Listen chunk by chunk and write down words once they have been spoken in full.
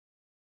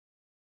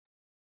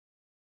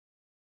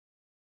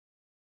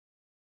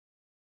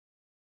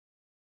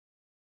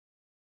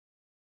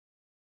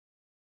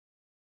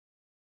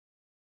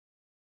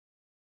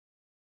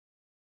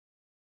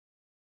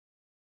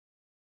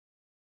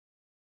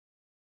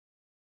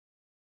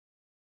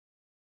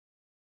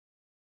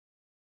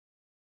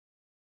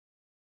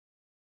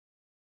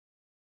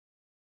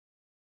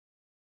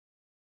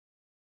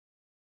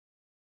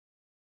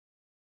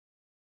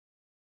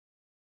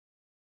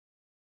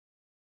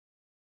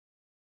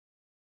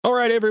All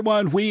right,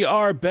 everyone, we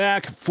are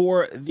back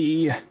for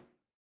the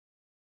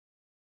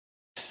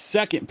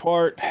second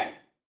part.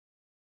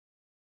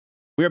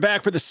 We are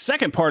back for the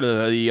second part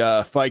of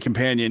the fight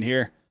companion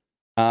here,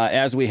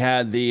 as we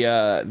had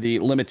the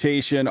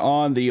limitation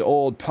on the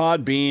old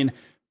Podbean.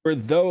 For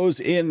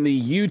those in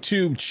the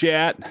YouTube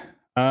chat,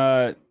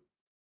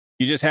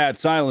 you just had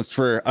silence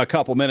for a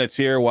couple minutes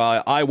here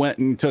while I went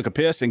and took a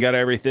piss and got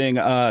everything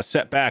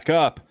set back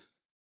up.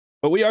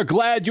 But we are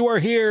glad you are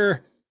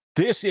here.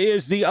 This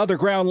is the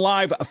OtherGround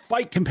Live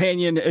Fight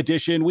Companion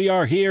Edition. We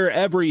are here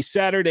every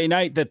Saturday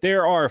night that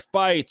there are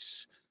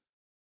fights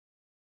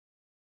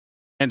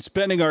and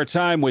spending our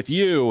time with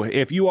you.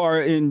 If you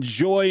are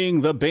enjoying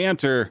the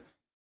banter,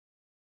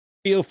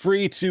 feel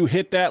free to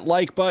hit that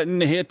like button,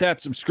 hit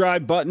that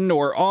subscribe button,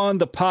 or on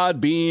the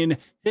Podbean,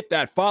 hit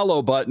that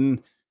follow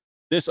button.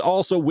 This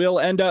also will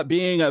end up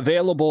being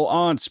available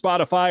on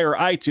Spotify or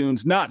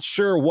iTunes. Not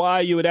sure why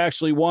you would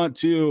actually want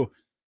to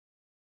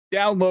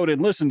download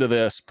and listen to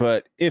this,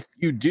 but if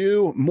you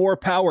do, more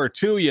power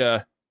to you.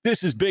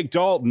 This is Big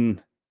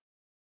Dalton,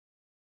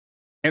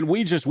 and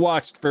we just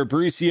watched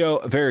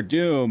Fabricio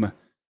Verdum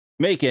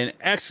make an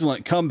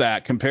excellent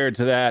comeback compared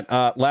to that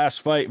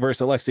last fight versus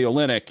Alexei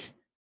Oleinik,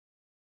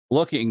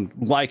 looking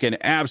like an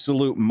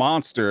absolute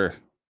monster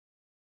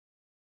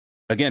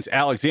against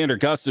Alexander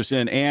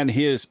Gustafsson and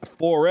his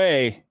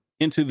foray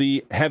into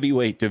the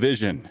heavyweight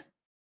division.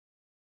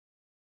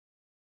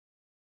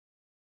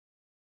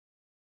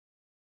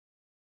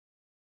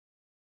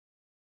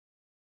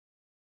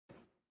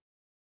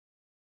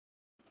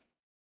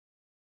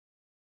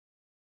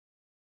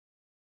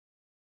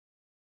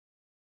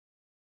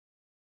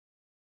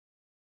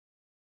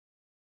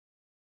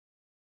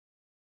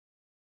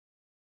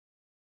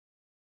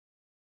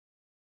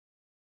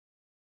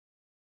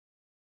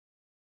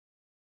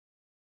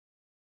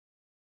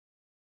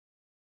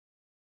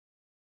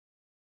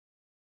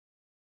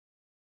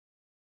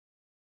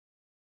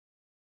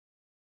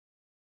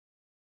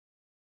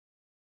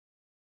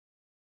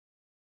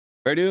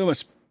 Verdum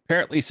is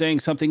apparently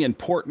saying something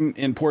important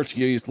in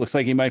Portuguese. Looks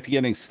like he might be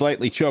getting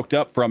slightly choked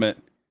up from it.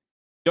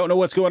 Don't know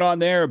what's going on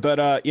there,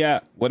 but yeah,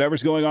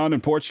 whatever's going on in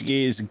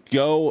Portuguese,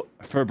 go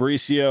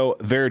Fabricio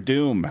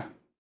Verdum.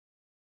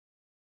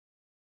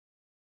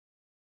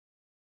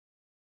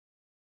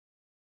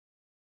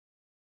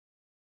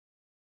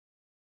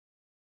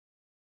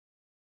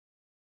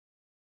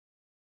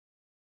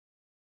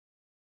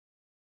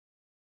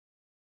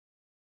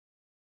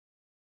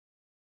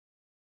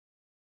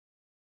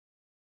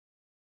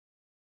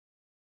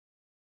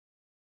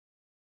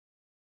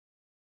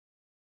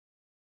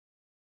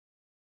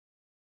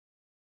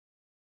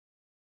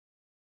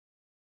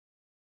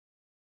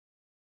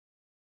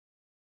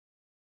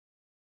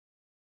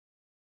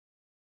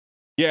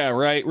 Yeah,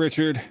 right,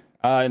 Richard,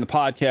 in the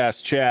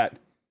podcast chat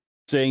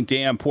saying,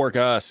 damn, pork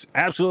us.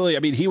 Absolutely. I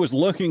mean, he was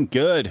looking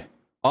good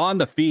on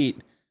the feet.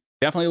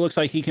 Definitely looks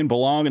like he can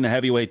belong in the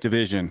heavyweight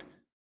division.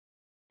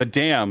 But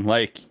damn,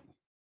 like,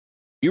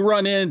 you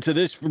run into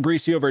this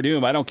Fabricio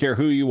Verdum, I don't care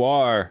who you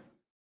are.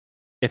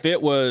 If it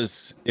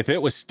was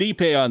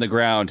Stipe on the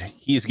ground,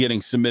 he's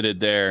getting submitted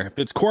there. If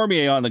it's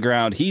Cormier on the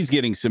ground, he's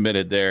getting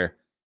submitted there.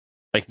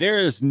 Like, there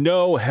is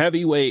no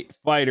heavyweight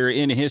fighter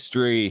in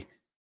history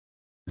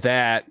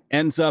that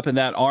ends up in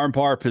that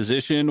armbar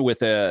position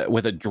with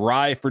a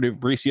drive for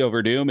Fabricio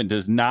Verdum and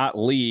does not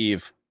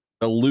leave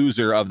the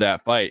loser of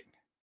that fight.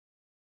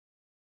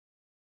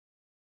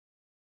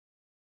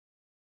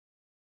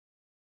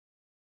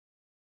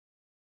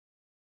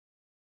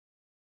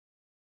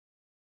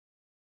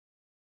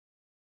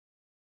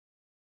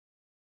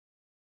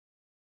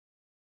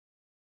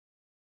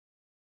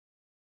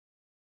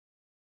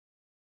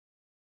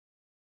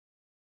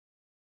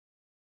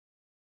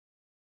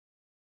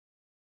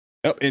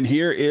 Oh, and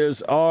here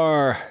is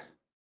our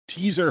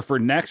teaser for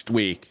next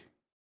week.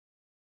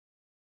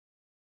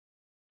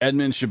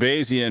 Edmund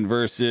Shabazian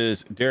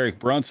versus Derek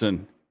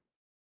Brunson.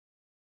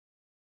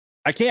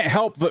 I can't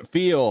help but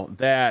feel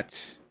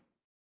that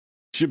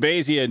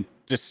Shabazian,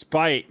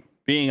 despite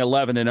being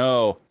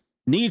 11-0,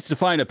 needs to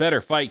find a better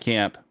fight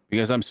camp,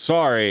 because I'm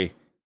sorry,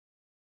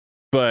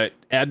 but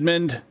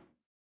Edmund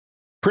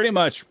pretty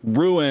much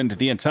ruined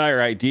the entire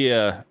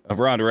idea of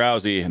Ronda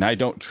Rousey, and I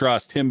don't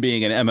trust him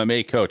being an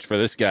MMA coach for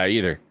this guy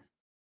either.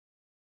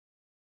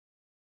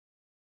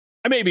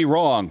 I may be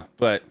wrong,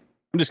 but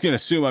I'm just going to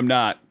assume I'm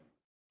not,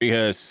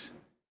 because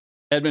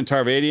Edmund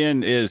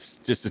Tarvadian is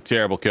just a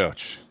terrible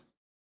coach.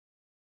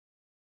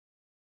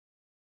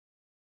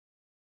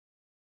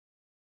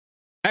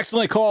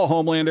 Excellent call,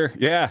 Homelander.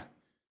 Yeah,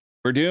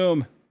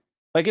 Verdum.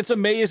 Like, it's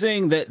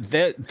amazing that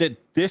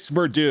this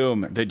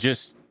Verdum that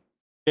just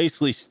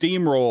basically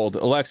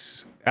steamrolled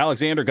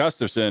Alexander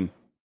Gustafsson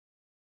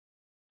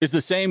is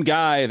the same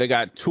guy that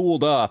got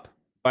tooled up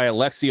by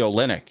Alexei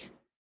Oleinik.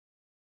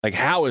 Like,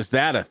 how is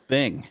that a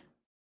thing?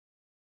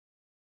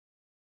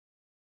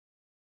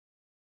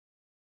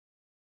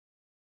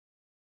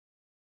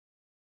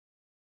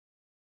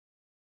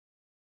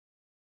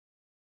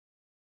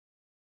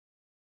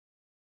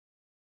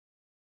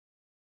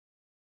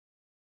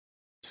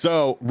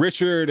 So,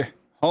 Richard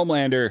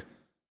Homelander,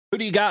 who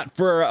do you got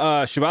for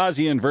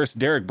Shabazian versus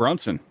Derek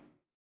Brunson?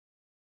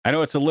 I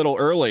know it's a little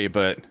early,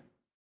 but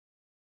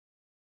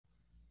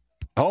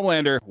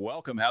Homelander,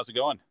 welcome. How's it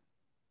going?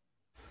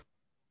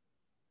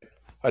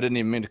 I didn't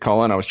even mean to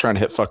call in. I was trying to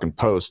hit fucking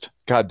post.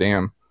 God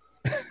damn.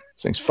 This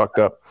thing's fucked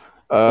up.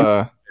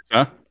 Huh?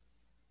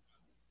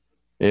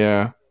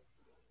 Yeah.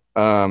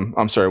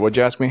 I'm sorry. What'd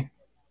you ask me?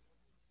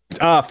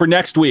 For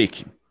next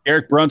week,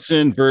 Derek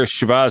Brunson versus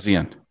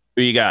Shabazian.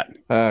 Who you got?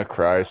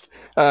 Christ.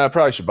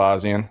 Probably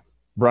Shabazian.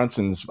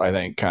 Brunson's, I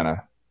think, I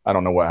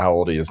don't know how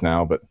old he is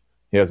now, but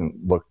he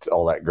hasn't looked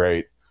all that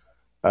great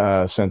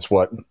since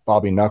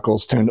Bobby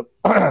Knuckles tuned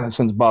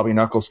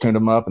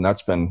him up, and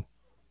that's been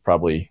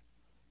probably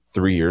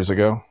 3 years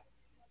ago.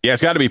 Yeah,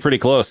 it's got to be pretty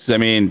close. I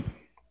mean,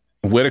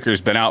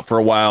 Whittaker's been out for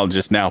a while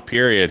just now,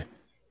 period.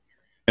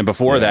 And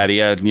before that, he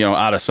had,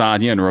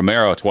 Adesanya and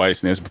Romero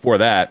twice, and it was before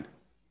that.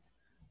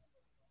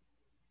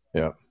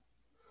 Yeah.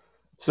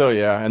 So,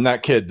 yeah, and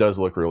that kid does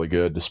look really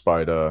good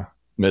despite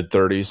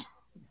mid-30s.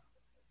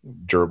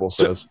 Gerbil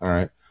says. All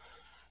right.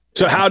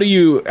 So how do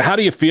you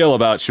feel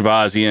about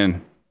Shabazian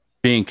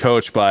being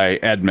coached by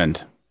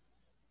Edmund?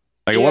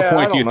 Like, at what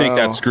point do you think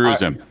that screws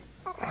him?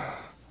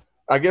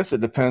 I guess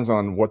it depends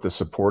on what the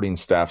supporting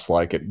staff's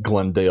like at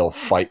Glendale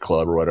Fight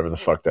Club or whatever the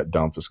fuck that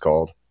dump is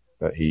called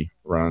that he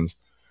runs.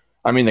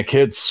 I mean, the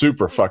kid's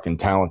super fucking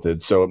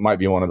talented, so it might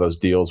be one of those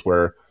deals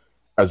where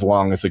as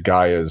long as the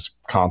guy is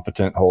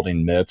competent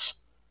holding mitts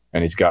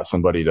and he's got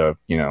somebody to,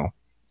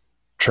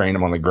 train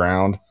him on the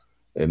ground,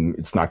 and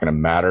it's not going to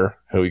matter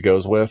who he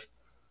goes with.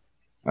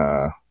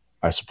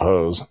 I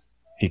suppose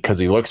because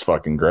he looks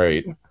fucking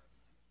great.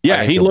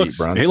 Yeah, he looks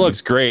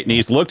great, and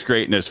he's looked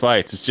great in his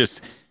fights. It's just,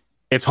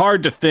 it's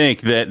hard to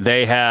think that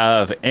they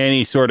have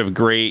any sort of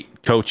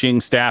great coaching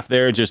staff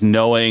there, just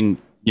knowing,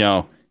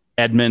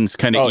 Edmund's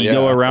kind of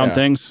ego around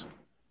things.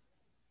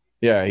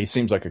 Yeah, he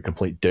seems like a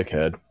complete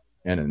dickhead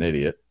and an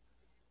idiot.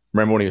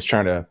 Remember when he was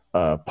trying to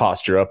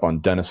posture up on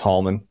Dennis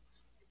Hallman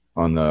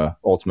on the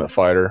Ultimate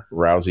Fighter,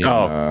 Rousey?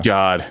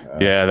 God,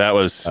 yeah, that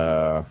was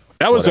a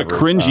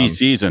cringy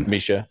season.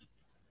 Misha,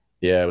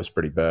 yeah, it was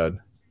pretty bad.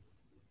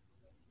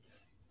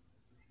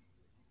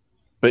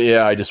 But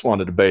yeah, I just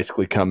wanted to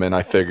basically come in.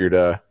 I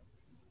figured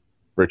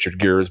Richard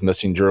Gere's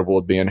missing Gerbil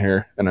would be in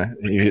here,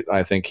 and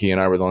I think he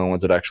and I were the only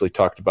ones that actually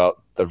talked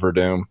about the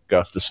Verdum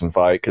Gustafsson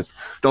fight because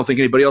I don't think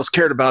anybody else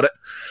cared about it.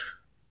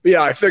 But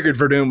yeah, I figured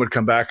Verdum would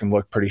come back and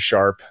look pretty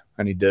sharp,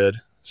 and he did.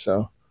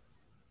 So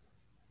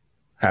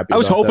happy. I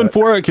was hoping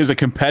for it because a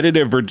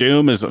competitive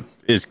Verdum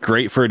is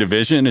great for a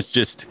division. It's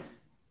just,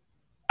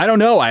 I don't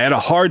know. I had a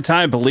hard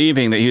time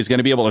believing that he was going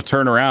to be able to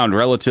turn around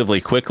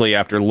relatively quickly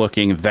after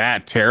looking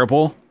that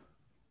terrible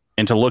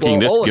into looking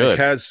this good.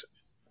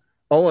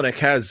 Olenek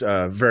has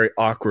very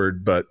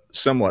awkward but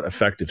somewhat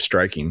effective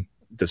striking,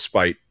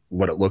 despite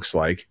what it looks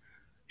like.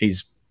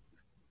 He's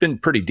been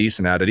pretty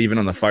decent at it. Even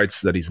on the fights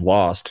that he's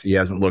lost, he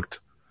hasn't looked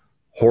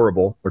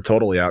horrible or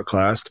totally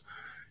outclassed.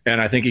 And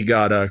I think he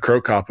got a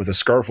Crow Cop with a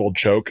scarfold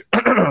choke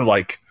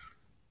like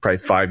probably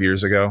 5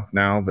 years ago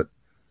now. But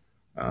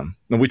and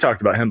we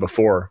talked about him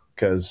before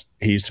because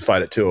he used to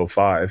fight at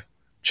 205.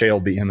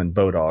 Chael beat him in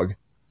Bodog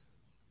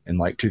in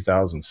like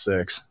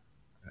 2006,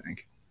 I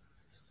think.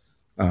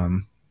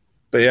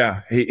 But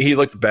yeah, he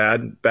looked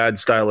bad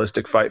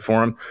stylistic fight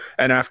for him.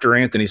 And after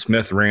Anthony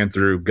Smith ran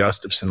through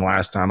Gustafsson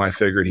last time, I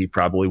figured he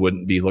probably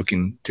wouldn't be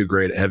looking too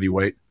great at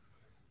heavyweight.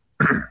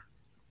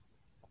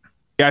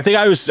 Yeah, I think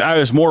I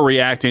was more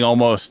reacting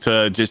almost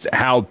to just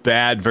how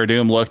bad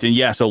Verdum looked. And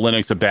yes,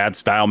 Olenek's a bad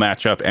style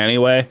matchup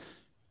anyway.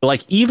 But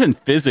like, even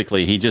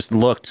physically, he just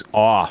looked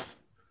off.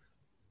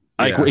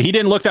 Like, he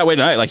didn't look that way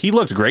tonight. Like, he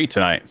looked great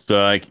tonight.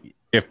 So like,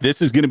 if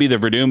this is going to be the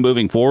Verdum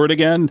moving forward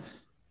again,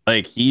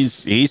 like,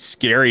 he's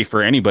scary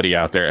for anybody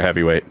out there at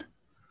heavyweight.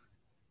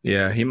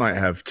 Yeah, he might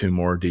have 2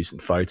 more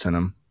decent fights in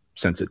him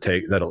since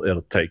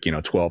it'll take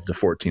 12 to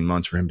 14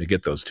 months for him to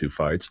get those 2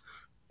 fights,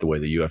 the way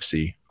the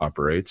UFC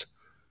operates.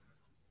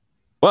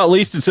 Well, at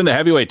least it's in the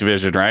heavyweight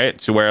division, right?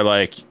 To where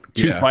like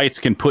 2 fights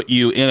can put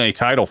you in a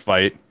title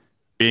fight,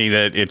 being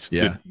that it's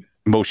the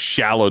most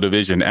shallow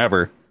division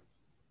ever.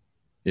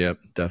 Yep,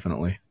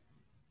 definitely.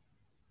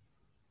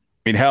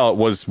 I mean, hell, it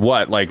was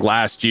like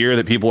last year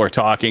that people were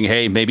talking,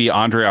 hey, maybe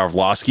Andrei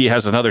Arlovski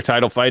has another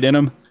title fight in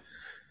him?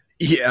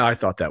 Yeah, I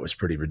thought that was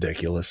pretty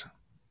ridiculous.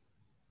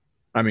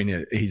 I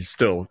mean, he's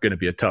still going to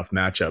be a tough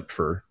matchup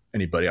for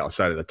anybody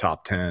outside of the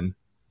top 10,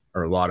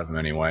 or a lot of them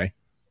anyway,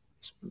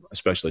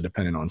 especially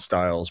depending on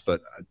styles.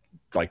 But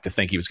like, to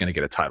think he was going to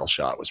get a title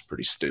shot was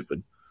pretty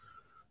stupid.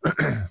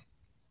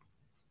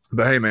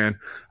 But hey, man,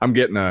 I'm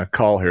getting a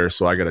call here,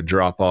 so I got to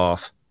drop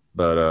off.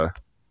 But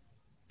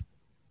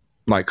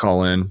might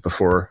call in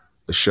before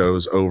the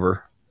show's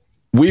over.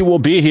 We will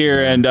be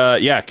here, and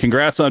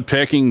congrats on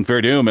picking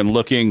Verdum and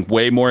looking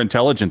way more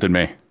intelligent than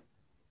me.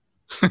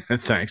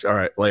 Thanks. All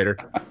right, later.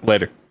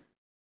 Later.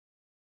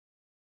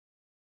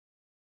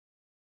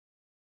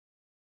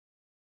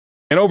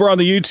 And over on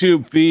the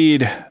YouTube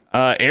feed,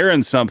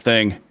 Aaron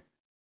something.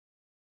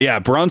 Yeah,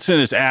 Brunson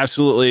is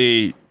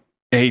absolutely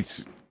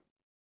hates.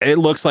 it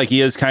looks like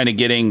he is kind of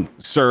getting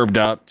served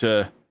up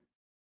to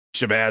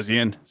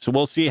Shabazian. So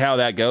we'll see how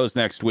that goes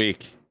next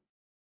week.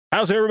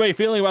 How's everybody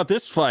feeling about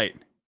this fight?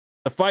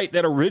 The fight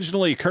that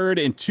originally occurred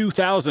in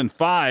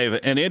 2005,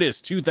 and it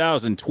is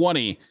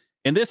 2020.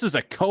 And this is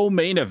a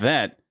co-main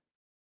event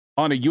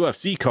on a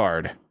UFC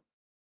card.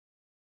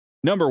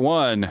 Number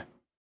one,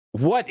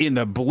 what in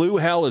the blue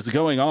hell is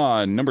going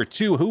on? Number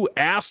two, who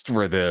asked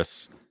for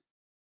this?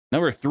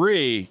 Number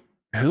three,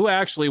 who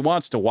actually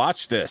wants to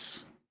watch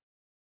this?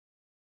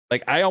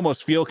 Like, I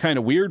almost feel kind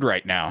of weird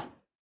right now.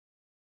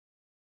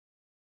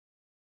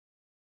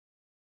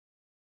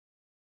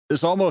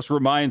 This almost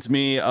reminds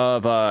me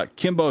of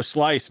Kimbo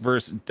Slice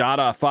versus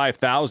Dada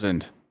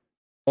 5000.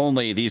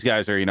 Only these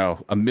guys are,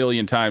 a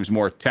million times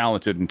more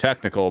talented and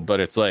technical, but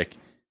it's like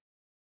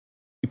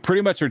you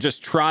pretty much are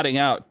just trotting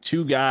out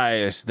two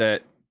guys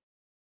that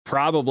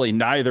probably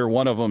neither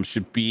one of them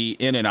should be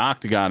in an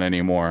octagon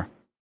anymore.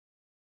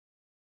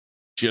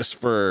 Just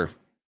for,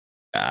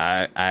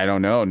 I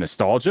don't know,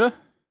 nostalgia?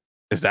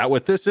 Is that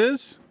what this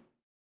is?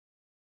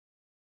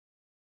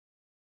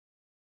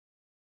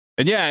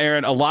 And yeah,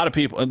 Aaron, a lot of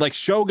people like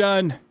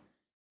Shogun,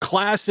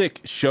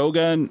 classic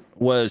Shogun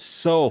was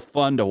so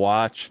fun to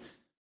watch.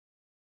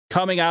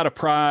 Coming out of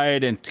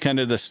Pride and kind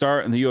of the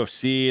start in the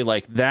UFC,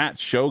 like that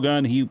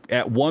Shogun, he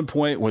at one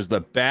point was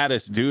the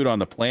baddest dude on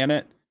the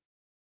planet.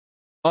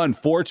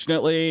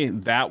 Unfortunately,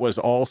 that was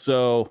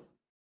also,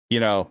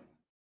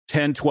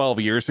 10, 12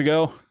 years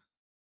ago.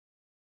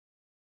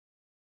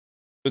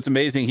 It's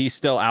amazing he's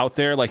still out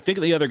there. Like, think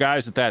of the other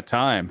guys at that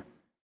time.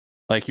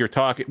 Like, you're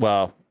talking,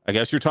 well, I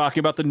guess you're talking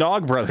about the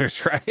Nog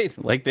brothers, right?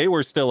 Like, they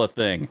were still a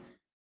thing.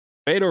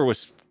 Fedor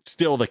was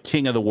still the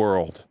king of the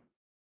world.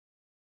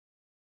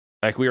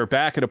 Like, we were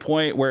back at a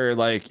point where,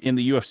 like, in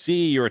the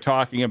UFC, you were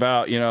talking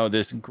about,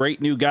 this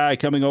great new guy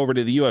coming over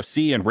to the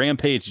UFC and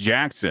Rampage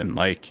Jackson.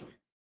 Like,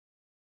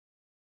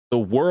 the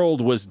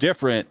world was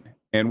different,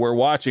 and we're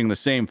watching the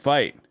same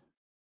fight.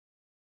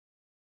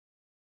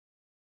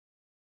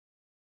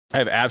 I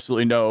have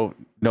absolutely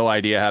no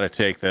idea how to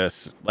take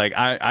this. Like,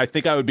 I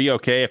think I would be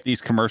okay if these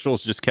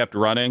commercials just kept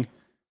running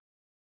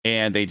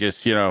and they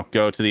just,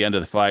 go to the end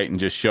of the fight and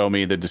just show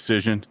me the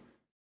decision.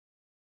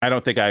 I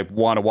don't think I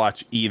want to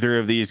watch either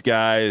of these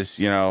guys,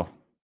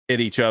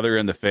 hit each other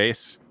in the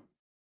face.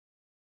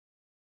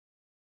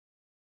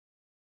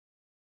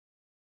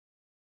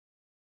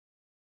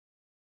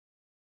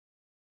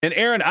 And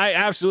Aaron, I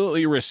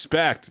absolutely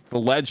respect the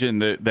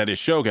legend that is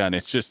Shogun.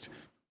 It's just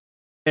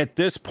at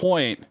this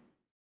point,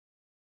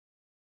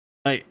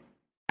 like,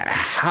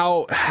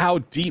 how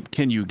deep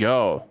can you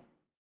go?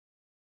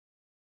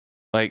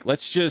 Like,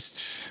 let's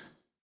just,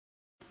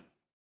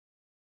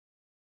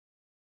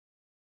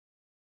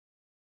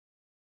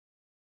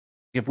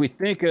 if we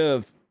think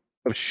of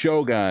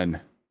Shogun,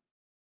 at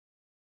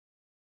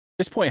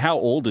this point, how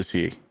old is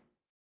he?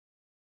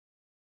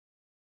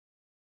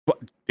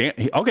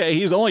 Okay,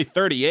 he's only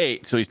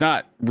 38, so he's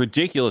not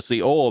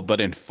ridiculously old, but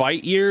in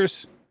fight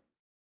years,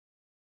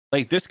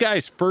 like, this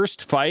guy's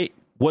first fight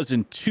was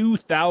in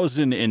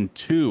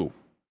 2002.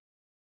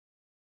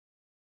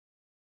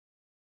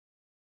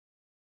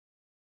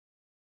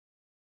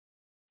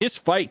 His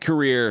fight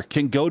career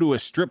can go to a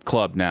strip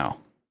club now,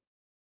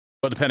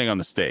 but depending on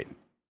the state.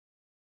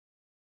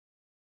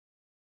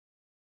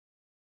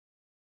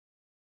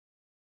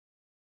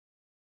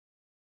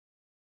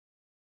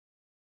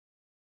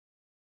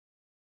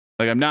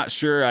 Like, I'm not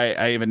sure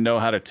I even know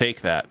how to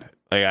take that.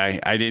 Like,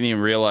 I didn't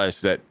even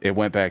realize that it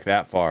went back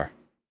that far.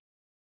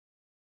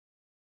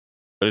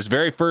 But his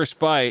very first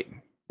fight,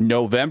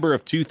 November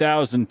of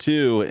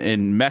 2002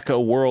 in Mecca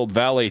World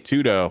Vale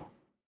Tudo.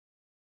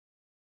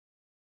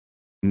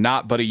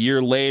 Not but a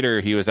year later,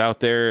 he was out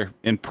there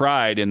in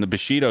Pride in the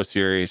Bushido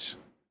series.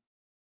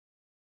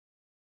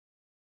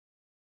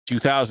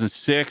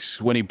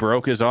 2006, when he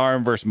broke his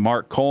arm versus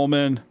Mark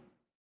Coleman.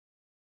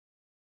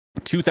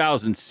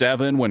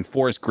 2007, when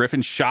Forrest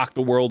Griffin shocked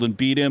the world and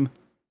beat him.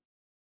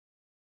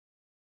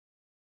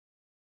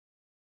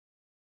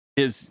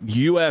 His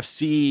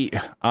UFC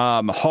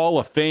Hall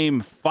of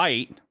Fame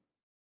fight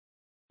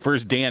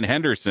versus Dan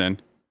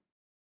Henderson.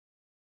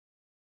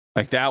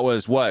 Like, that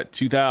was what,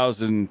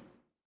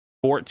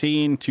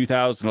 2014,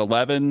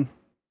 2011? I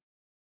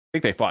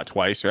think they fought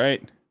twice,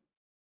 right?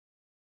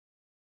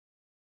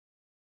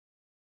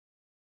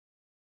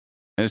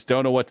 I just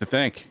don't know what to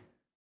think.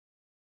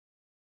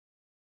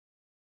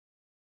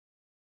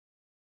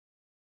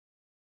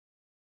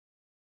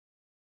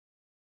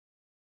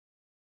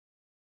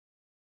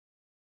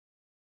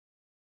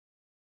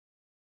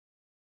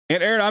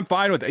 And Aaron, I'm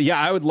fine with it.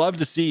 Yeah, I would love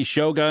to see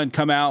Shogun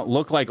come out,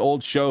 look like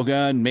old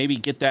Shogun, maybe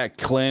get that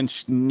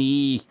clinch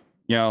knee,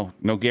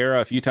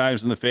 Nogueira a few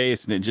times in the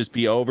face, and it just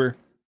be over.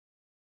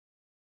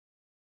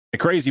 The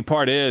crazy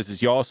part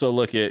is you also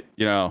look at,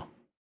 Rogerio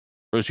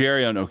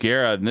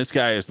Nogueira, and this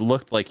guy has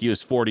looked like he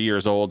was 40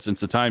 years old since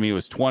the time he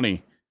was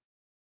 20.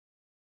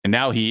 And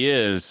now he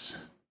is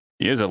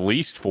at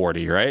least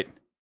 40, right?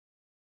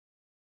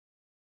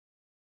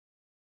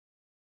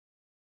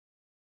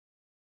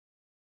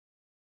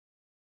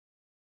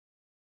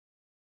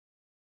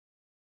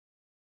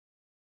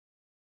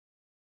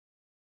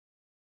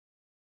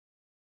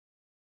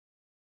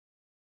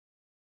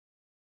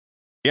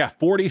 Yeah,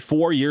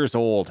 44 years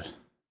old.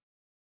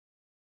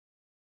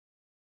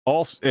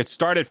 It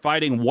started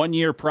fighting 1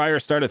 year prior,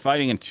 started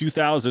fighting in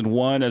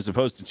 2001 as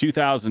opposed to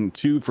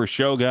 2002 for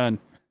Shogun.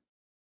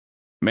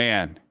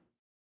 Man,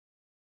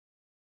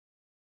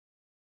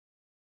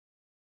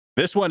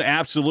 this one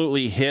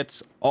absolutely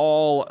hits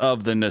all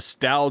of the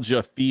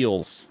nostalgia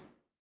feels.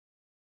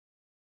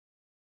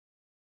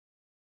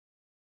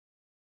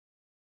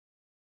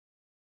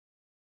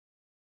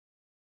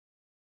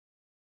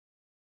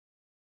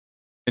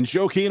 And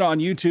Joaquin on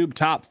YouTube,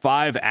 top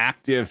 5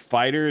 active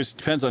fighters.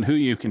 Depends on who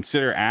you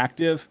consider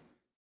active.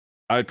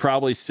 I would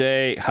probably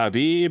say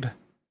Habib,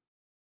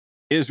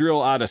 Israel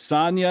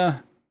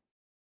Adesanya,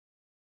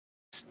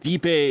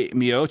 Stipe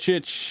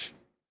Miocic,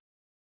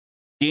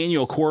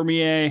 Daniel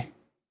Cormier,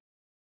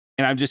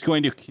 and I'm just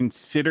going to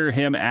consider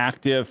him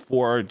active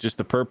for just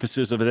the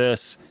purposes of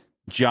this,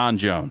 John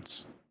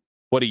Jones.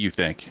 What do you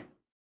think?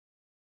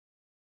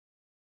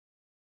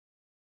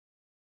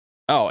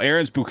 Oh,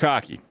 Aaron's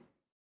Bukaki.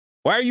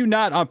 Why are you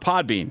not on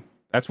Podbean?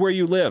 That's where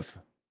you live.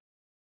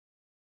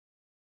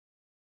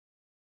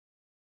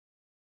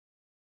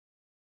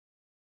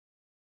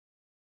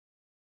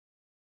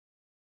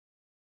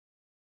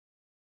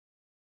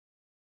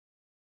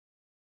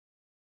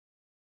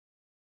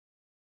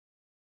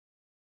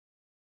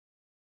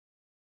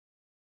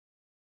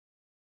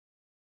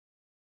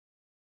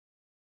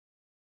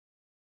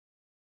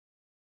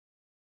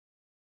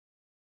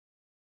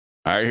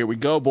 All right, here we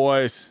go,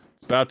 boys.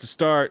 It's about to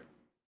start.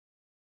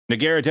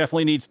 Nogueira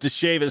definitely needs to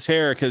shave his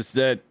hair because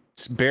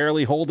that's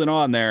barely holding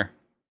on there.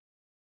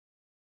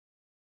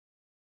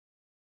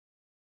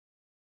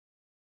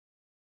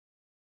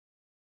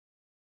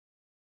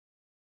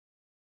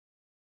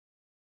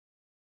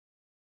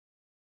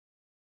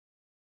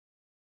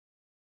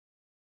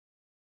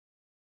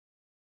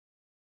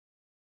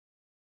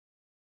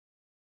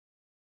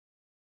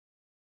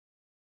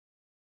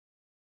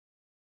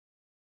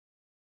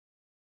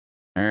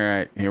 All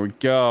right, here we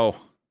go.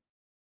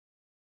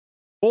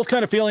 Both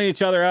kind of feeling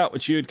each other out,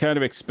 which you'd kind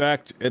of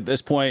expect at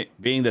this point,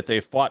 being that they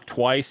fought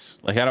twice.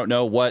 Like, I don't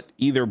know what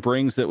either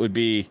brings that would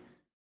be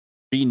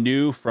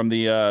new from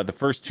the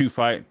first two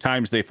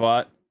times they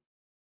fought.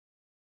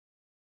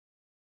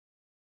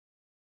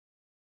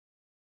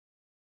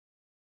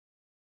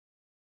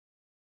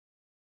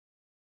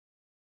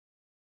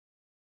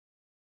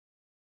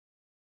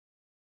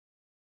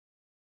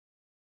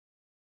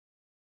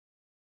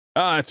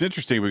 It's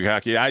interesting,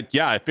 Bukaki.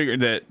 I figured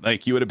that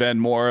like you would have been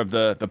more of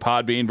the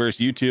Podbean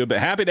versus YouTube, but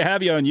happy to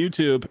have you on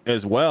YouTube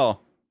as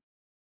well.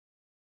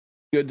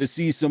 Good to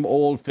see some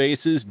old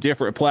faces,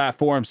 different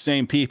platforms,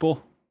 same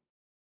people.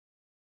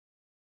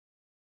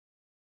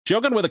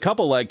 Shogun with a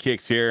couple leg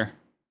kicks here.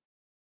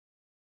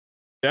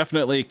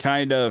 Definitely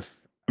kind of,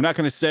 I'm not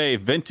going to say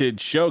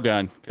vintage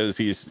Shogun because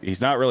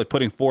he's not really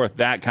putting forth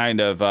that kind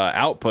of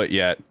output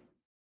yet.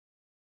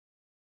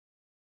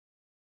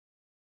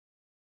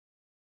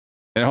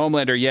 And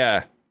Homelander,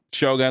 yeah,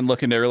 Shogun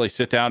looking to really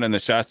sit down in the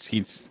shots.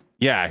 He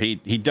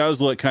does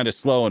look kind of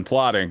slow and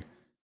plodding.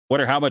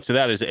 Wonder how much of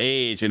that is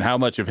age and how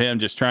much of him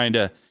just trying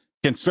to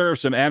conserve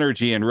some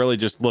energy and really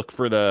just look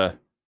for the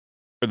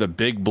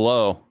big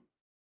blow.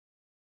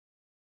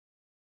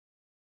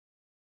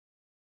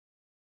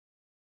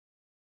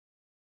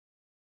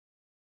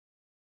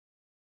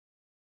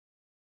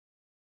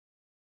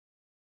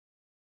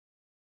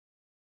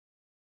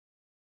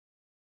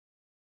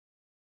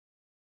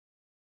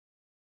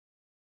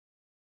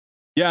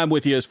 Yeah, I'm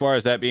with you as far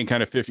as that being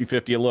kind of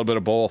 50-50, a little bit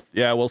of both.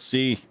 Yeah, we'll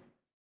see.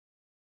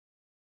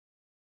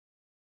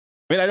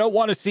 I mean, I don't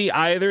want to see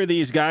either of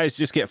these guys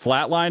just get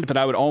flatlined, but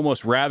I would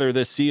almost rather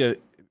see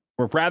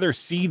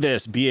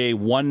this be a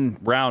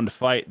 1-round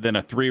fight than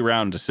a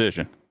 3-round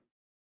decision.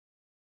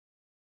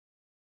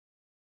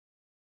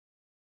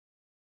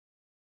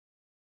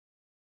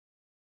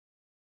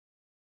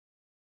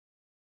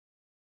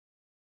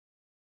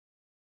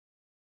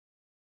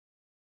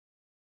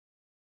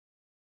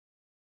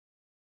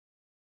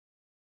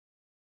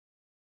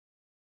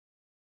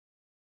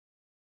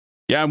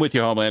 Yeah, I'm with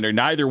you, Homelander.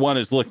 Neither one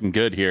is looking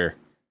good here.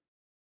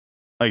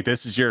 Like,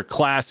 this is your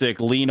classic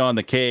lean on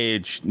the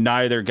cage.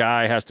 Neither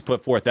guy has to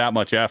put forth that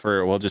much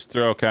effort. We'll just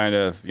throw kind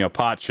of,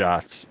 pot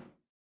shots.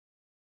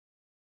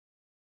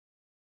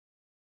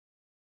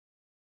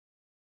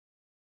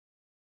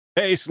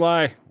 Hey,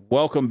 Sly.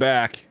 Welcome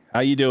back. How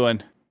you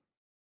doing?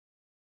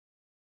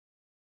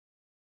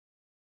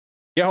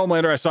 Yeah,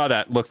 Homelander, I saw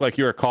that. Looked like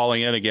you were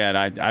calling in again.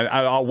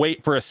 I'll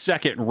wait for a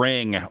second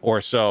ring or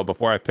so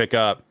before I pick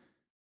up.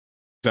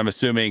 I'm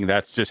assuming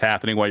that's just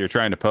happening while you're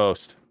trying to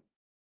post.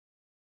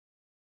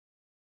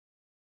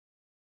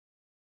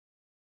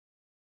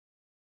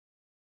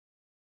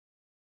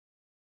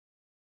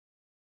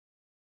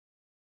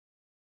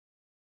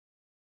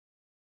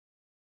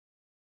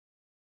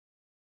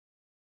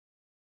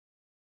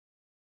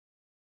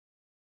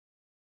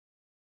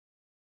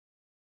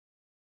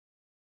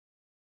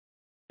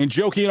 And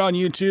joking on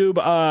YouTube,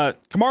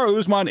 Kamaru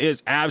Usman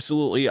is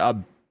absolutely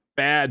a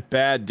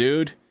bad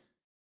dude.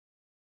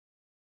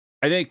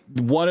 I think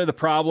one of the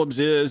problems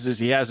is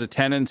he has a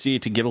tendency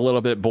to get a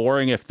little bit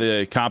boring if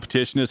the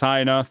competition is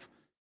high enough.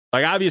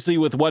 Like, obviously,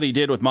 with what he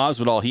did with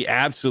Masvidal, he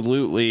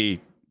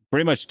absolutely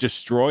pretty much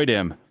destroyed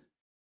him.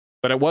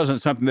 But it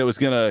wasn't something that was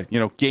going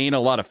to, gain a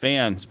lot of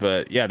fans.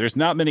 But yeah, there's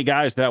not many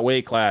guys that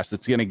weight class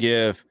that's going to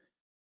give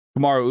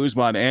Kamaru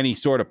Usman any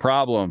sort of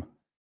problem.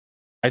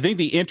 I think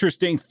the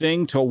interesting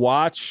thing to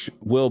watch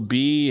will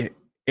be,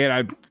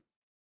 and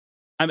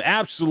I'm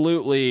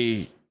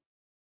absolutely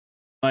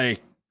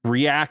like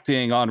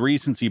reacting on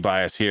recency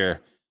bias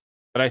here,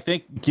 but I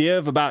think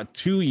give about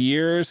 2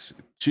 years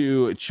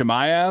to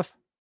Chimaev,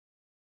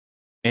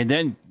 and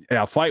then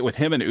a fight with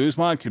him and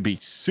Usman could be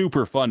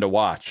super fun to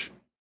watch.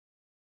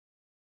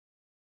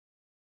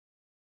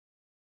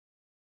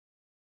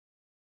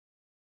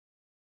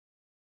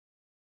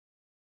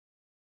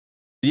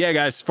 Yeah,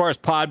 guys, as far as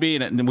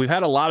Podbean, and we've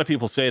had a lot of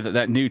people say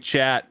that new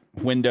chat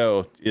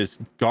window is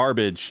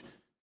garbage.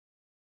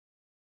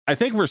 I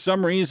think for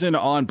some reason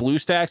on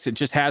BlueStacks, it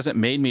just hasn't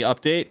made me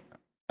update,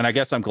 and I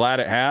guess I'm glad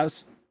it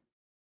has.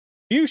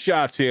 Few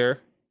shots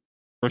here.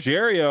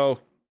 Rogerio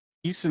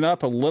piecing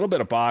up a little bit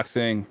of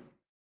boxing.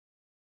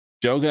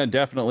 Shogun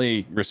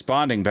definitely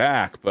responding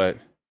back, but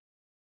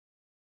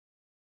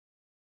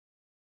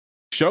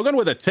Shogun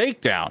with a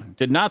takedown.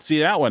 Did not see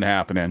that one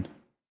happening.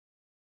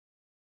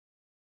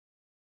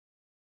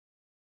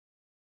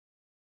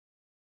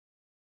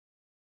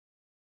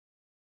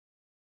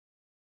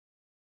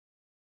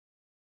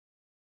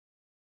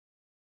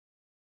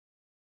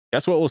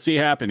 Guess what we'll see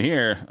happen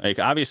here. Like,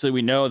 obviously,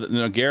 we know that the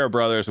Nogueira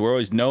brothers were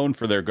always known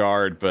for their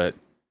guard, but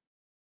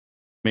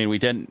I mean, we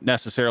didn't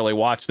necessarily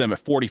watch them at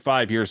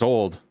 45 years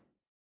old.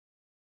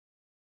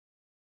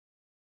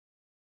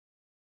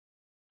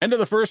 End of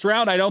the first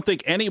round, I don't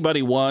think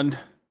anybody won,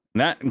 and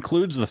that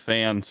includes the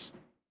fans.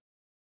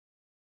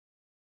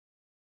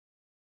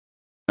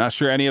 Not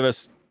sure any of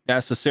us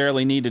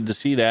necessarily needed to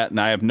see that,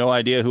 and I have no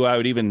idea who I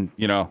would even,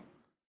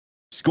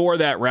 score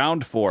that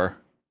round for.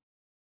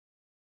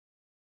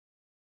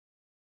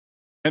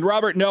 And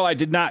Robert, no, I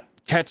did not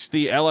catch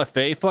the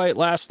LFA fight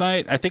last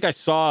night. I think I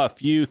saw a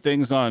few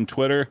things on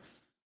Twitter.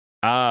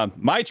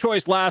 My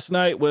choice last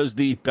night was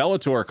the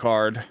Bellator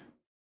card.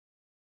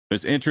 It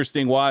was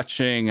interesting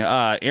watching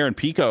Aaron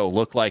Pico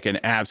look like an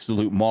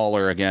absolute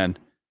mauler again,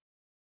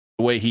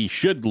 the way he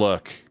should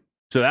look.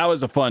 So that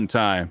was a fun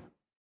time.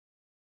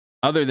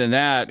 Other than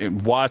that,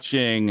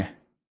 watching,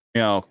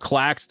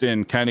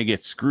 Claxton kind of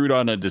get screwed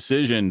on a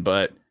decision,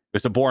 but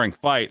it's a boring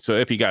fight. So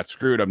if he got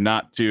screwed, I'm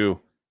not too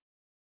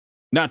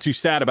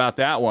sad about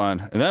that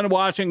one. And then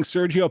watching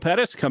Sergio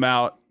Pettis come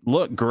out,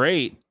 look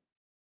great.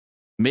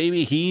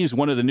 Maybe he's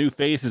one of the new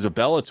faces of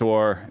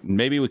Bellator.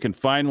 Maybe we can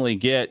finally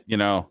get,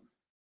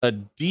 a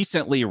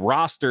decently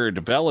rostered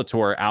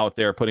Bellator out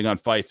there putting on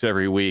fights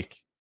every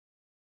week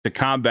to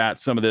combat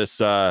some of this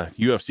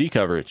UFC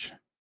coverage.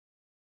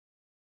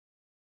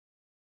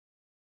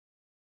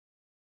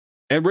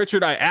 And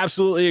Richard, I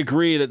absolutely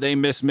agree that they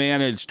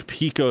mismanaged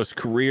Pico's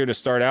career to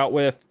start out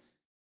with.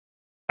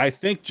 I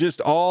think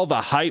just all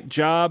the hype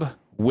job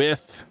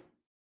with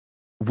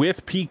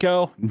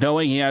Pico,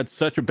 knowing he had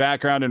such a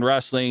background in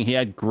wrestling, he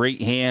had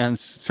great hands,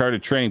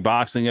 started training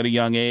boxing at a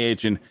young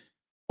age, and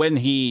when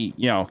he,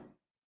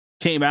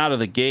 came out of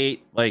the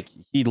gate, like,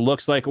 he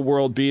looks like a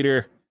world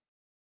beater.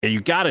 And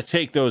you got to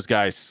take those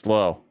guys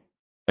slow.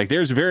 Like,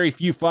 there's very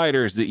few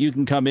fighters that you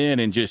can come in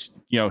and just,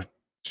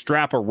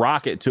 strap a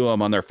rocket to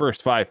them on their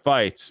first 5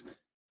 fights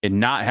and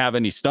not have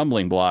any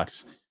stumbling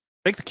blocks. I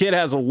think the kid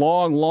has a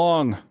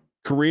long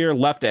career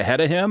left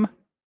ahead of him,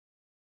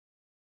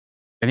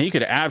 and he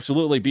could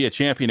absolutely be a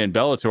champion in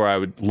Bellator. I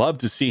would love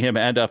to see him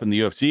end up in the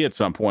UFC at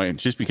some point,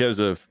 just because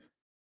of,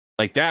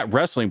 like, that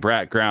wrestling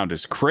background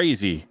is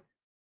crazy.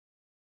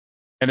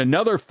 And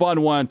another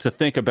fun one to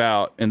think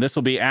about, and this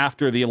will be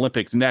after the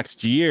Olympics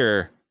next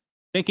year,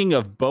 thinking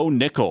of Bo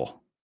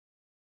Nickel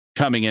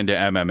coming into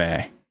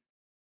MMA.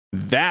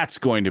 That's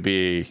going to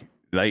be,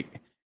 like,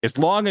 as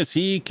long as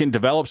he can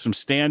develop some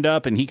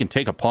stand-up and he can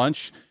take a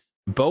punch,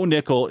 Bo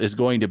Nickel is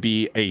going to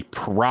be a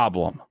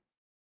problem.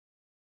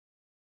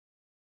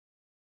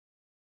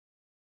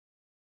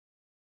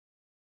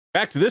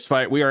 Back to this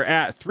fight. We are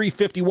at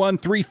 351,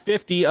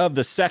 350 of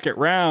the second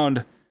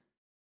round.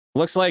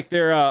 Looks like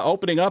they're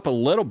opening up a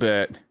little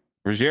bit.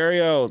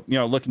 Rogerio,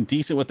 looking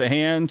decent with the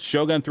hand.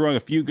 Shogun throwing a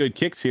few good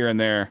kicks here and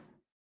there.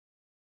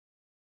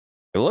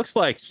 It looks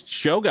like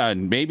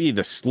Shogun may be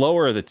the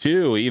slower of the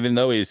two, even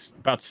though he's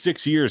about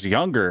 6 years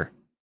younger.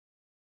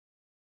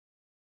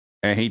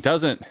 And he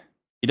doesn't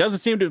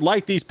seem to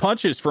like these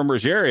punches from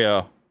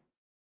Rogerio.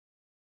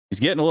 He's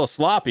getting a little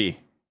sloppy.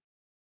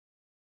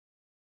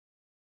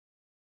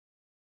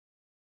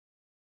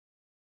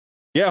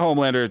 Yeah,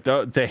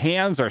 Homelander, the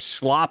hands are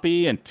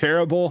sloppy and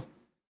terrible.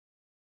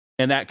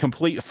 And that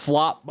complete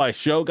flop by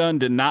Shogun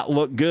did not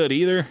look good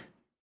either.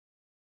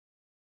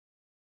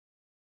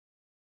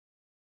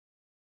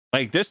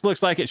 Like, this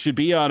looks like it should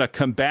be on a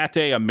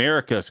Combate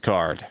Americas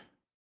card.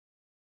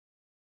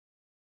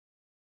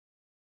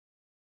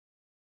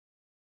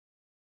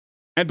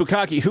 And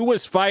Bukaki, who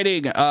was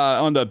fighting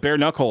on the bare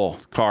knuckle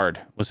card?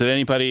 Was it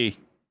anybody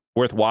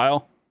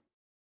worthwhile?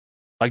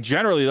 Like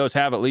generally those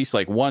have at least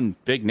like one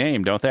big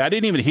name, don't they? I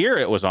didn't even hear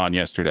it was on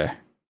yesterday.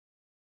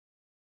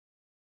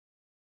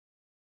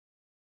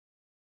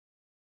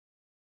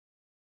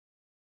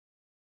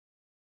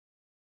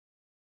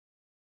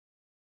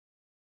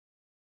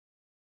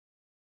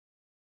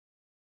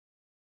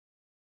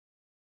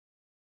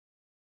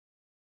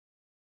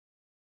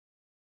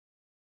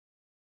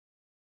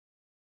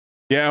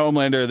 Yeah,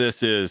 Homelander,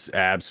 this is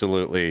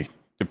absolutely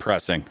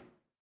depressing.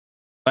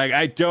 Like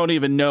I don't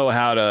even know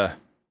how to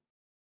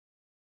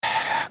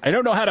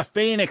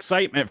feign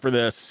excitement for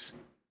this.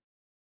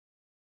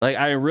 Like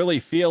I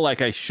really feel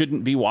like I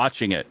shouldn't be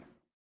watching it.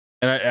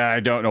 And I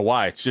don't know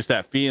why. It's just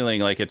that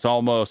feeling like it's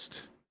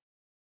almost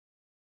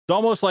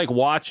like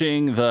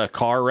watching the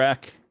car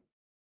wreck.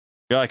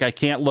 You're like, I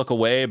can't look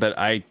away, but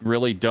I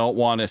really don't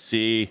want to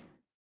see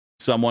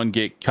someone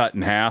get cut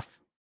in half.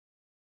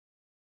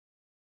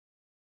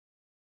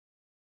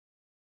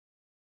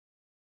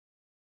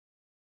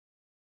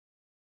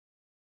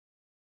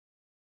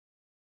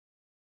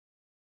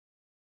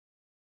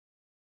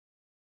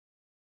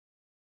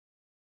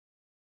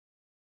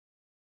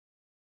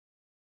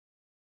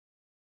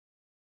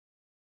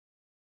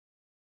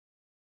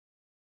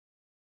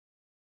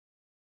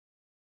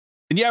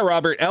 And yeah,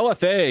 Robert,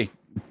 LFA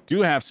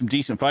do have some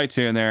decent fights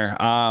here and there.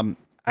 I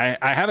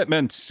haven't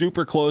been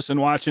super close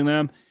in watching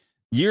them.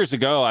 Years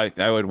ago,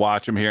 I would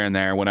watch them here and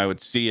there when I would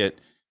see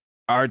it.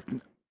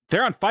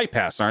 They're on Fight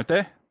Pass, aren't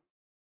they?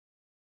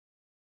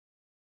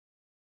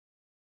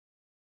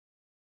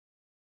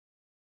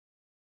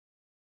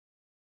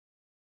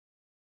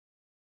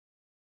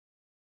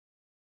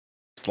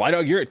 Sly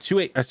Dog, you're at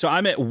 2-8. So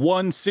I'm at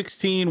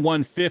 116,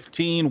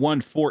 115,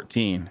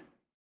 114.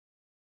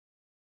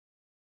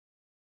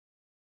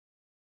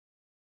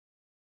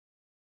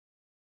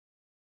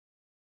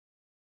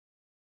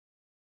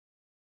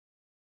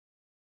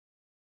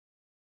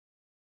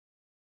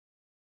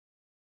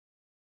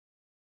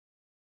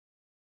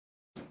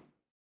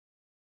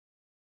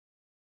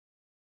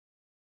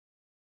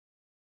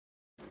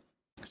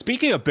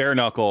 Speaking of bare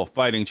knuckle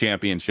fighting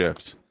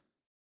championships,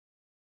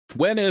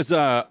 when is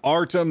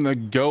Artem the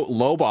Goat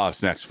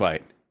Lobov's next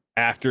fight?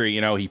 After,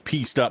 he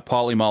pieced up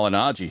Paulie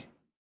Malignaggi.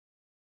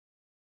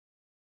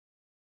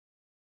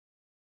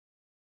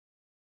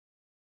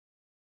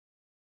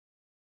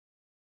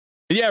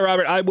 Yeah,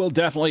 Robert, I will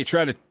definitely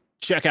try to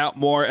check out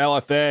more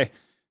LFA.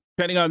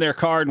 Depending on their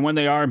card and when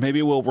they are,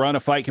 maybe we'll run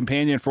a fight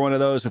companion for one of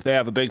those if they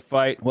have a big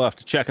fight. We'll have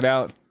to check it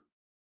out.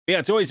 Yeah,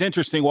 it's always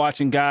interesting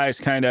watching guys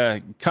kind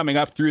of coming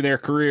up through their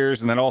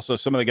careers, and then also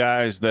some of the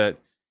guys that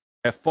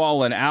have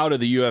fallen out of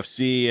the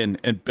UFC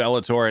and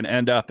Bellator and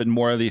end up in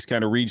more of these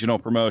kind of regional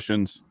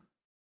promotions.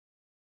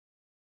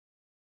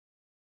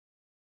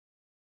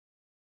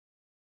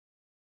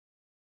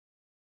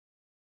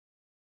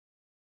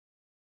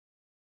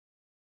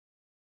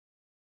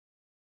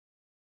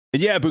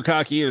 And yeah,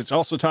 Bukaki is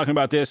also talking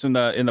about this in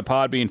the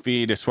Podbean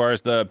feed as far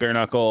as the bare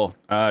knuckle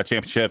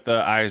championship.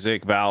 The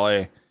Isaac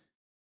Valle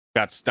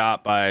got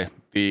stopped by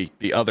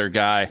the other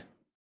guy.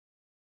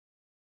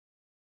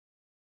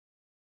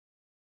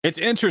 It's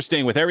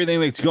interesting with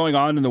everything that's going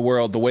on in the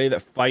world, the way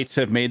that fights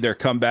have made their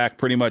comeback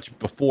pretty much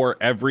before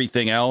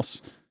everything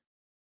else.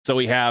 So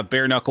we have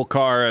bare knuckle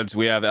cards,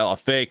 we have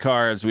LFA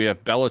cards, we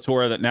have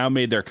Bellator that now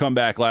made their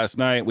comeback last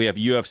night. We have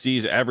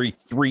UFCs every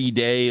 3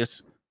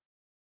 days.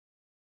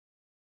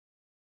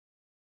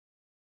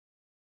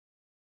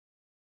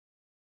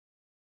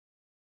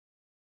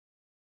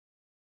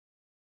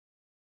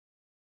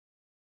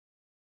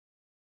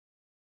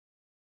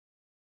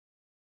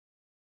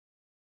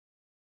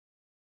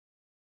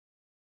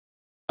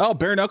 Oh,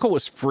 bare knuckle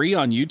was free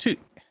on YouTube.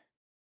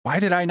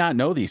 Why did I not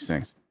know these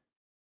things?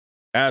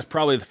 That's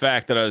probably the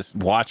fact that I was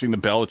watching the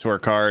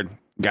Bellator card,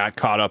 got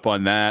caught up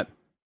on that.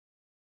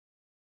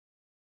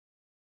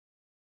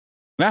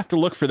 I have to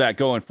look for that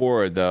going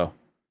forward, though.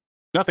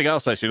 Nothing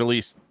else, I should at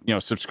least,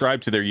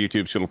 subscribe to their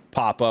YouTube so it'll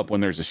pop up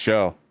when there's a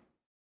show.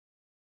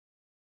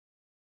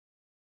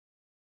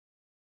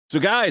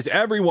 So, guys,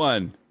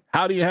 everyone,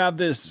 how do you have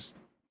this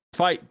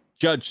fight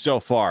judged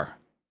so far?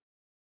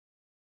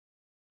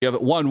 Do you have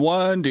it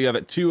 1-1? Do you have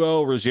it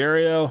 2-0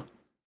 Rogerio?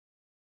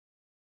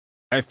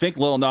 I think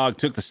Lil Nog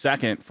took the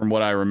second from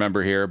what I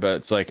remember here, but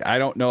it's like, I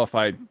don't know if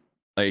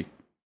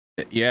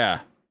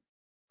yeah.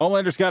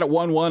 Homelander's got it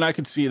 1-1. I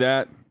could see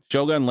that.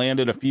 Shogun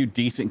landed a few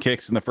decent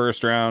kicks in the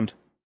first round.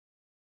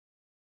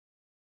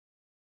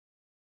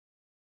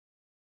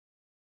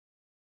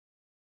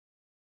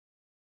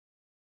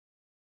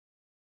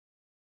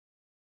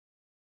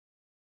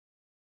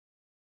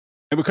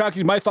 And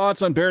Bukaki, my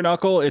thoughts on bare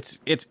knuckle, it's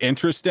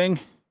interesting.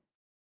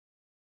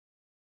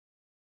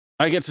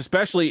 Like, it's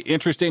especially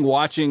interesting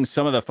watching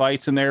some of the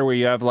fights in there where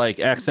you have like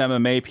ex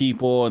MMA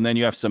people and then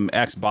you have some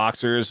ex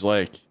boxers.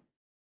 Like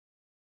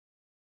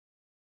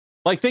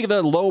think of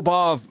the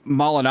Lobov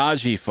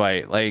Malignaggi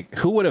fight. Like,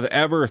 who would have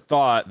ever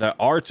thought that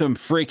Artem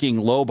freaking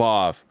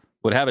Lobov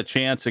would have a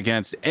chance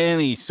against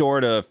any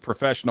sort of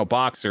professional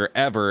boxer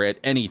ever at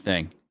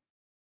anything.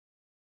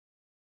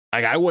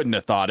 Like, I wouldn't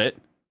have thought it,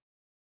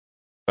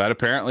 but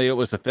apparently it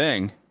was a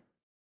thing.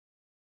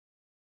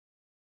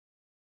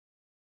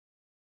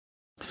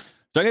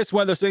 So I guess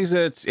one of those things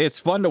that it's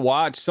fun to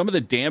watch. Some of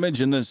the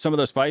damage in some of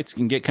those fights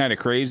can get kind of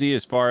crazy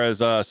as far as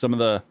some of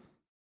the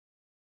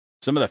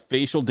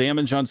facial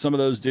damage on some of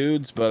those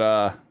dudes.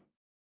 But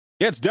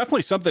yeah, it's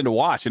definitely something to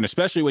watch, and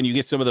especially when you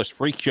get some of those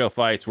freak show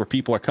fights where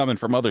people are coming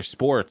from other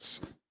sports.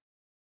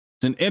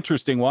 It's an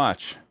interesting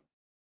watch.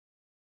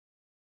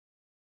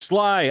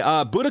 Sly,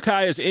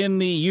 Budokai is in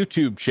the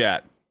YouTube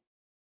chat.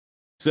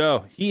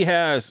 So he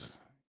has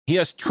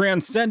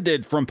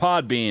transcended from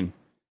Podbean,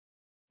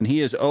 and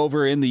he is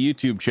over in the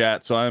YouTube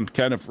chat. So I'm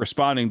kind of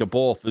responding to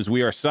both as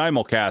we are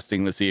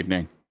simulcasting this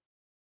evening.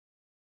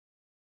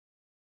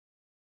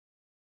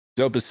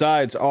 So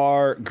besides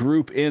our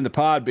group in the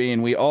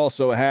Podbean, we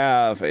also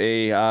have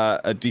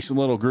a decent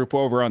little group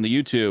over on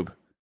the YouTube.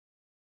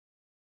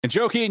 And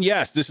joking,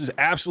 yes, this is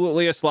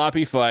absolutely a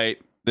sloppy fight.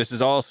 This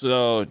is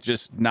also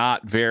just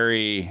not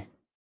very,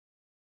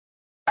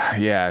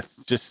 yeah,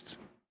 just,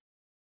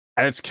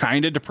 and it's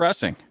kind of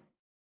depressing.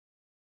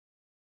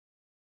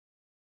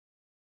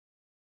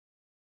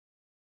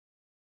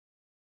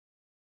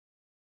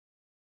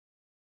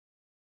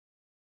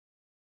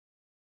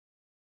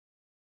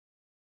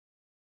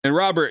 And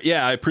Robert,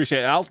 yeah, I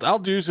appreciate it. I'll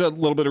do a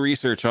little bit of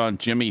research on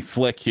Jimmy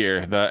Flick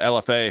here, the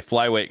LFA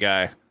flyweight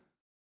guy.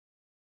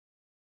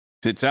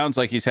 It sounds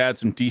like he's had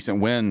some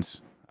decent wins.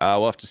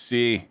 We'll have to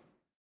see.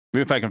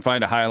 Maybe if I can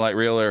find a highlight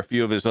reel or a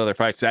few of his other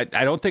fights. I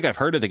don't think I've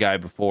heard of the guy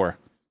before.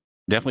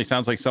 Definitely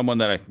sounds like someone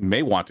that I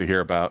may want to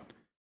hear about.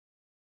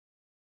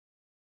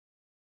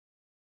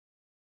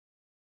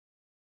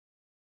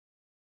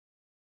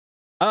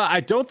 I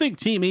don't think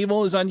Team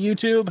Evil is on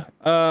YouTube,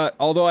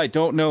 although I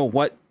don't know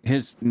what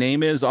his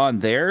name is on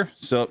there,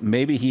 so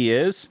maybe he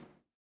is.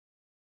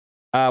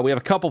 We have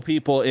a couple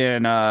people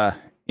in the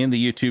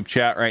YouTube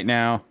chat right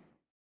now.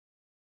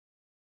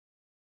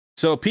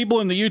 So people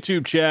in the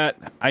YouTube chat,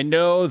 I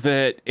know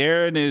that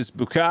Aaron is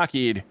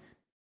bukakied.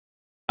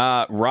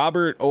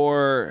 Robert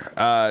or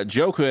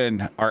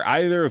Jokun, are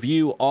either of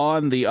you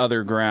on the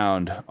Other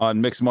Ground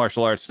on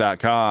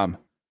mixedmartialarts.com?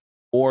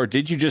 Or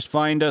did you just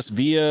find us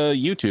via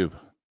YouTube?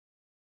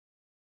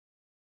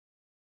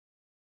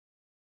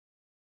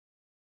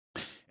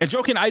 And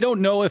Joking, I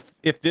don't know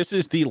if this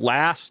is the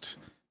last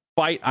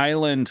Fight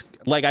Island.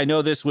 Like, I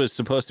know this was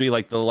supposed to be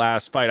like the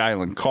last Fight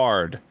Island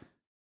card.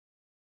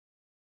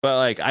 But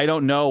like, I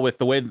don't know with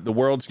the way that the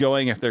world's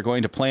going, if they're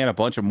going to plan a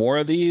bunch of more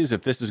of these,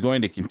 if this is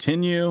going to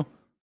continue.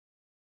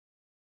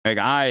 Like,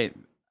 I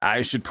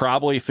should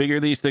probably figure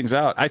these things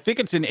out. I think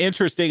it's an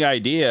interesting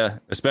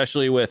idea,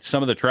 especially with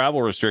some of the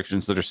travel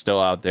restrictions that are still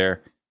out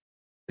there,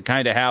 to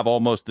kind of have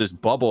almost this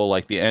bubble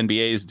like the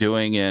NBA is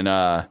doing in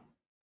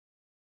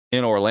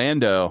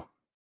Orlando.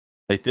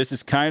 Like, this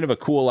is kind of a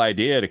cool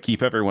idea to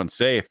keep everyone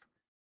safe.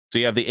 So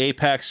you have the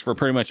apex for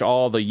pretty much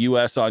all the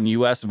US on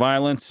US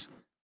violence.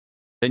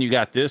 Then you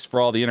got this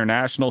for all the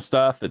international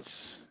stuff.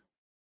 It's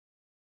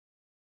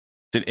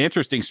an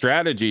interesting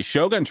strategy.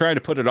 Shogun trying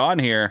to put it on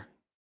here,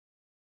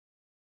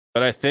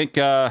 but I think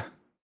they're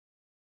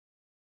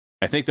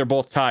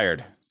both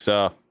tired.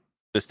 So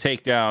this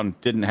takedown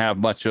didn't have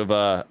much of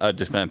a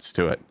defense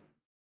to it.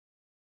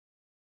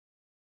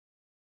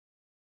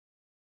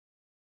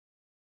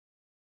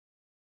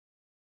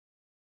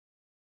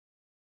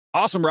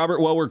 Awesome,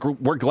 Robert. Well,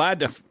 we're glad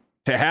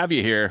to have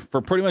you here for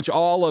pretty much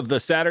all of the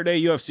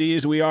Saturday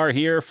UFCs. We are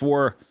here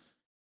for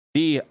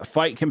the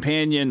Fight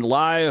Companion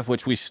Live,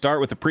 which we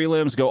start with the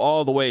prelims, go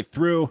all the way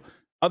through.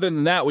 Other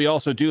than that, we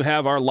also do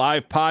have our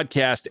live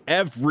podcast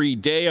every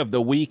day of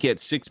the week at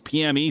 6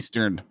 p.m.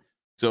 Eastern.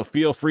 So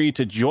feel free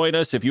to join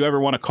us if you ever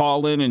want to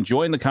call in and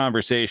join the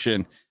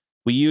conversation.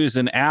 We use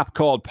an app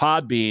called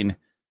Podbean,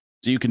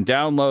 so you can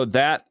download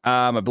that.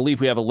 I believe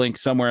we have a link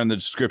somewhere in the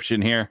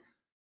description here.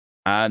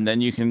 And then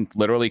you can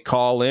literally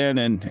call in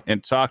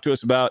and talk to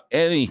us about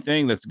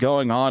anything that's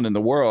going on in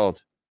the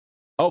world.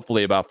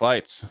 Hopefully about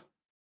fights.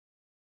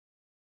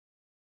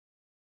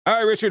 All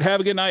right, Richard, have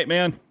a good night,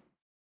 man.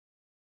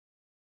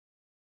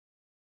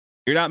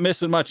 You're not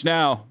missing much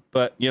now,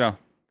 but, you know,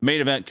 the main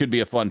event could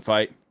be a fun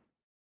fight.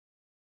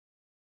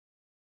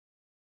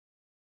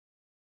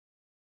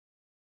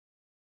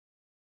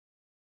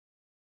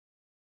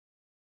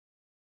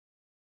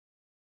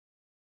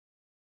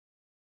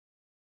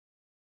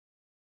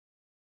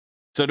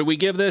 So do we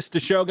give this to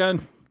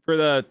Shogun for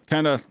the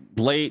kind of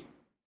late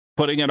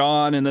putting it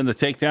on and then the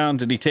takedown?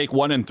 Did he take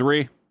 1 and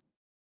 3?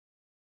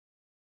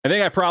 I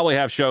think I probably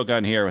have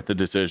Shogun here with the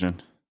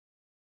decision.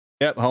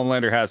 Yep,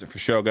 Homelander has it for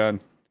Shogun.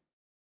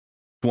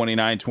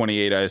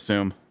 29-28, I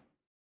assume.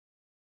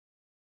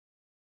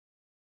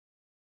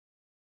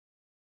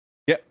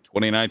 Yep,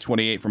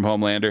 29-28 from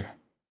Homelander.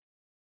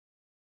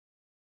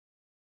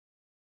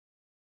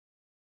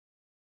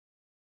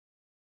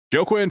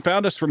 Joe Quinn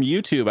found us from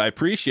YouTube. I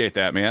appreciate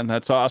that, man.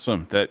 That's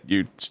awesome that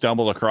you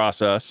stumbled across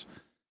us.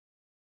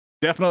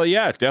 Definitely,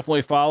 yeah,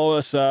 definitely follow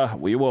us.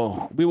 We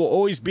will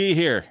always be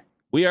here.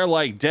 We are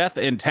like death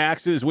and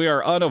taxes. We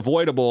are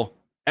unavoidable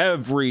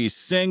every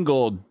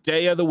single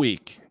day of the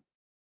week.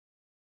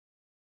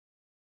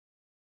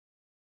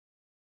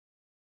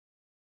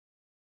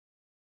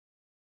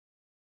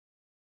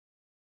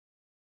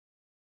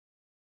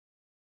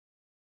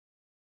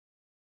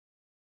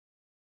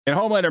 And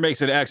Homelander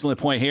makes an excellent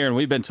point here, and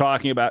we've been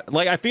talking about,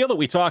 like, I feel that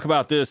we talk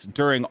about this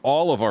during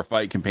all of our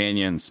fight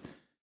companions,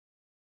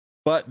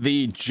 but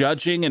the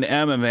judging in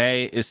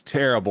MMA is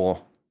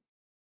terrible.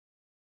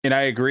 And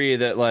I agree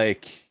that,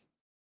 like,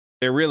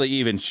 there really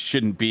even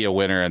shouldn't be a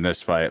winner in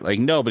this fight. Like,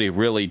 nobody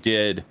really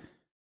did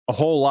a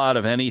whole lot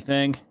of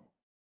anything.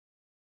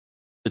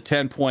 The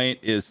 10 point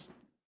is,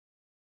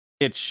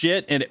 it's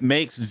shit, and it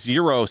makes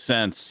zero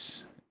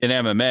sense in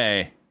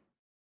MMA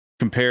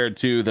compared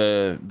to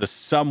the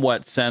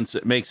somewhat sense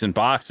it makes in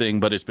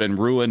boxing, but it's been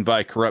ruined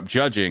by corrupt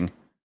judging.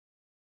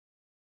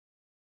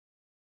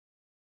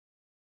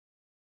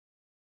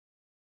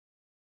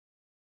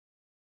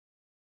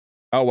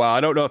 Oh wow, I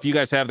don't know if you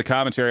guys have the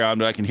commentary on,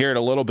 but I can hear it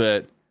a little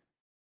bit.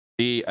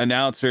 The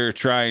announcer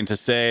trying to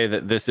say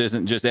that this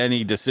isn't just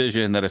any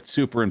decision, that it's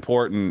super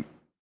important.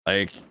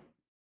 Like,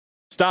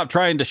 stop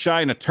trying to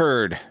shine a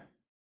turd.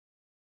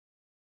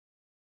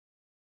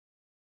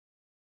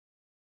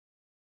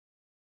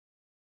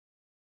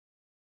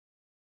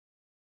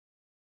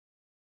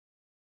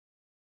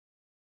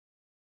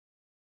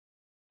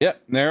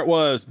 Yep, there it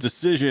was.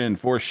 Decision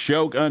for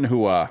Shogun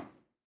Hua.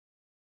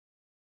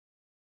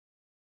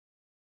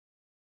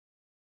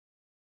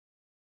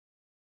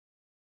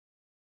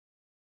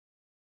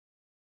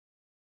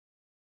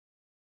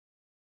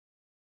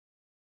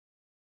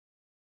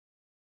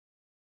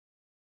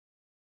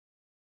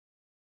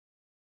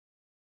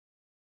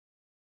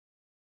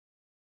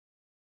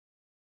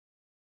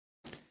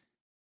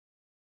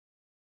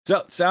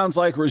 So sounds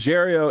like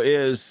Rogerio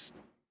is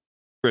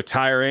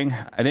retiring.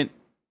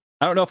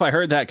 I don't know if I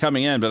heard that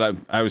coming in, but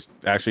I was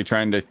actually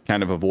trying to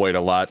kind of avoid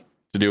a lot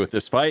to do with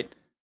this fight.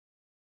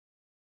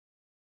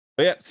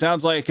 But yeah,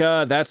 sounds like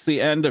that's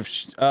the end of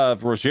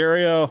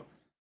Rogerio.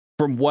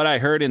 From what I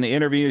heard in the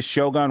interview,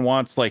 Shogun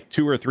wants like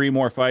 2 or 3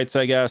 more fights,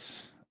 I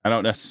guess. I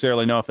don't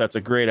necessarily know if that's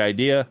a great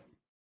idea.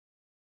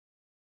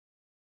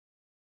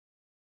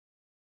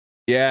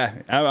 Yeah,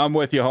 I'm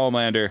with you,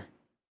 Homelander.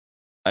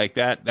 Like,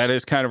 that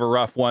is kind of a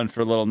rough one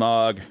for little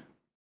Nog.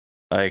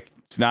 Like,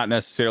 it's not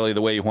necessarily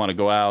the way you want to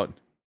go out.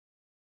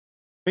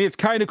 I mean, it's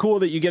kind of cool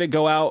that you get to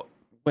go out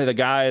with a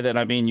guy that,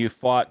 I mean, you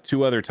fought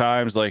 2 other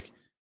times. Like,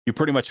 you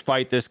pretty much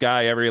fight this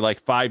guy every like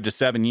 5 to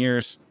 7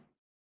 years.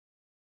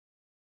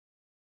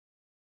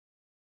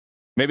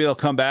 Maybe they'll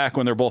come back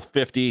when they're both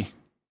 50,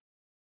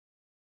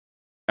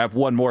 have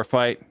one more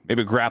fight,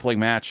 maybe a grappling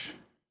match.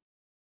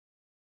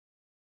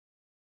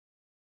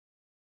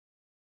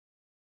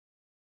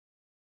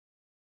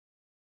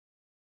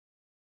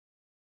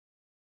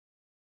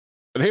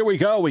 But here we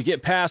go. We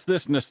get past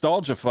this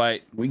nostalgia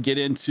fight. We get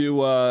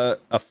into a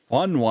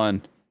fun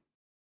one.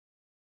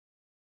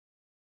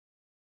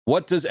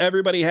 What does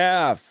everybody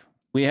have?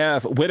 We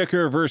have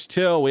Whittaker versus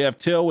Till. We have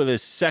Till with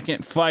his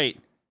second fight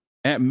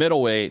at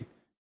middleweight.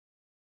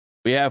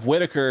 We have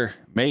Whittaker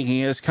making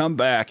his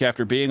comeback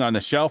after being on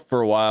the shelf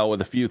for a while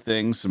with a few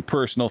things, some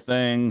personal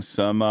things,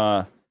 some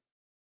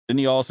didn't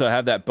he also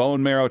have that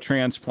bone marrow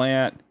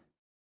transplant?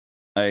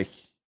 Like,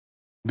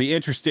 be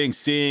interesting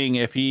seeing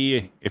if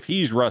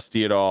he's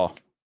rusty at all.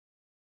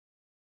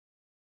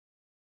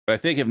 But I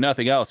think if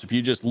nothing else, if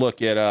you just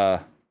look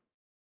at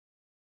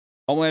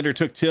Homelander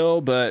took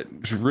Till, but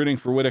rooting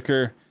for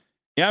Whittaker.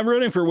 Yeah, I'm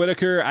rooting for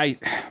Whittaker. I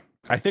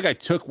think I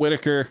took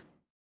Whittaker.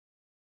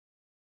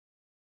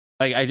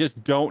 Like, I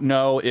just don't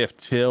know if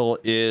Till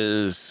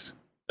is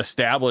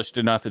established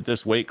enough at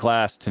this weight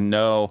class to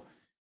know,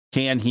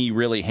 can he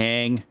really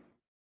hang?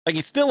 Like,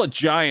 he's still a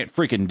giant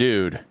freaking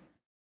dude.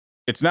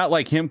 It's not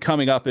like him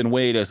coming up in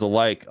weight as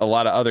like a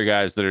lot of other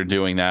guys that are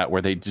doing that,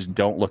 where they just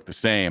don't look the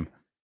same.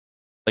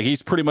 Like,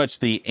 he's pretty much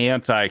the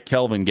anti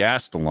Kelvin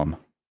Gastelum.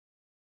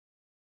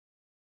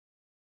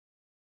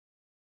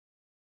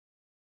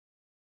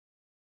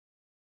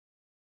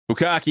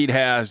 Bukaki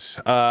has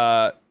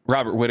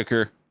Robert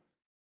Whittaker,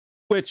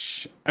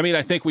 which, I mean,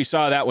 I think we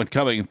saw that one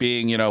coming,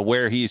 being, you know,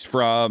 where he's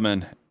from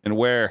and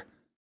where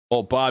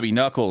old Bobby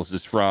Knuckles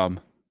is from.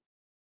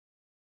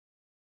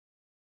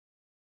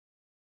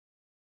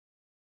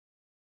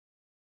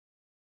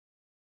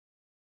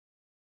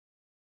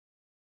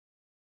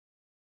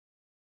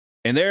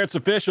 And there it's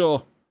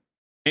official.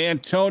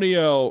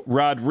 Antonio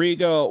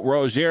Rodrigo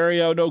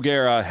Rogerio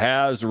Nogueira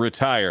has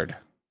retired.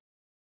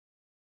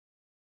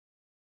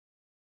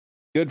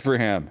 Good for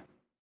him.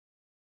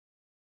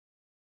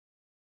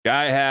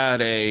 Guy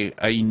had a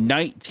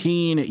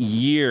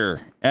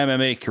 19-year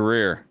MMA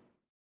career.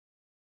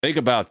 Think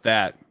about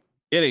that.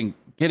 Getting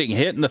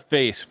hit in the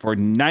face for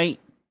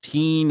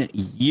 19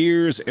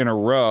 years in a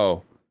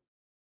row.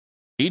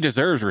 He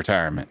deserves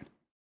retirement.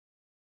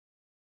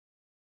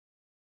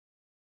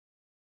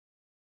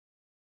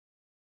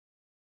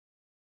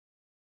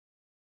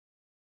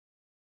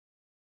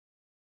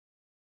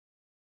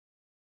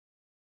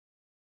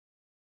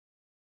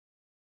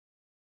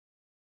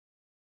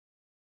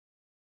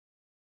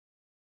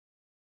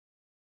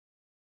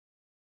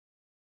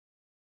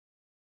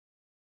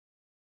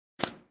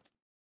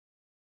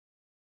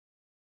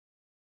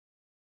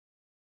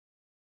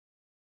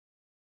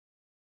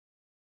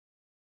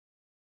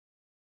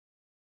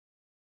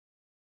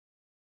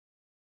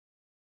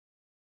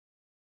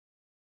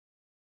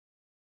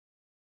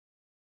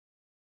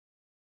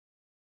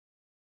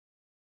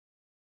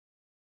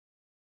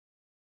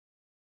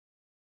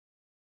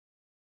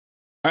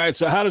 All right,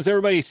 so how does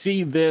everybody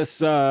see this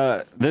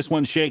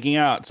one shaking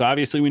out? So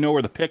obviously we know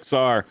where the picks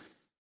are,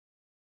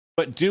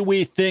 but do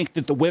we think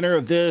that the winner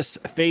of this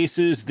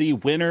faces the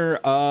winner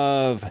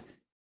of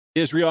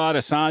Israel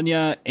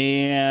Adesanya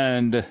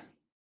and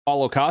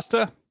Paulo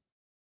Costa?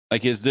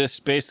 Like, is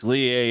this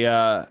basically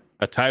a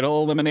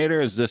title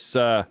eliminator? Is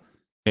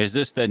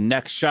this the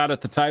next shot at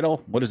the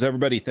title? What does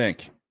everybody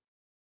think?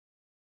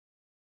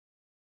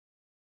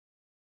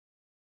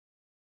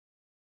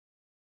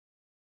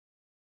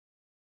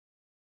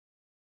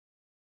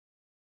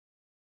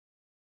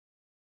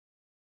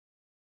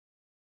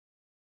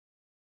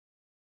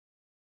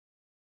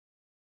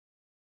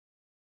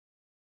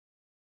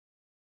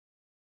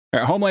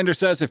 Homelander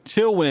says if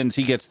Till wins,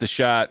 he gets the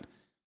shot.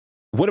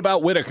 What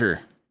about Whittaker?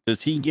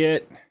 Does he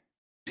get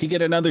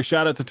another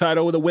shot at the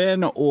title with a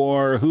win,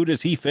 or who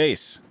does he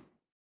face?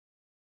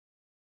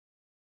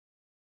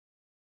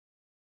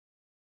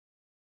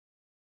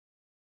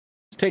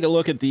 Let's take a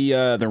look at the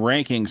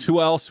rankings.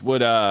 Who else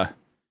would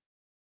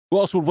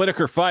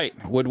Whittaker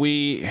fight?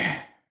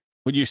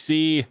 Would you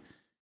see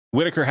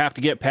Whittaker have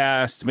to get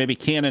past maybe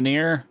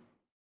Cannonier?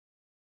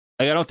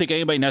 Like, I don't think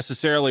anybody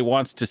necessarily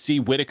wants to see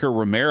Whittaker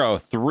Romero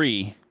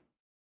 3.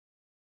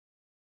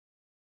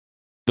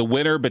 The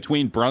winner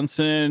between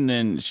Brunson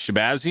and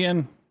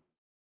Shabazian.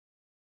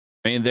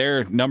 I mean,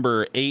 they're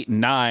number 8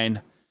 and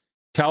 9.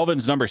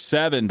 Calvin's number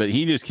 7, but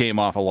he just came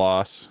off a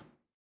loss.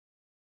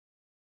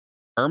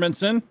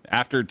 Hermanson,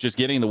 after just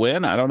getting the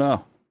win, I don't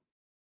know.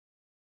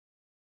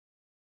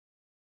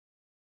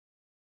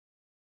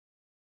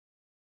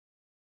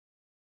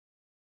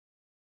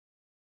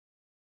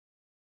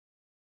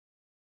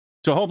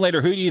 So,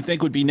 Homelander, who do you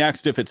think would be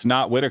next if it's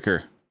not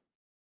Whittaker?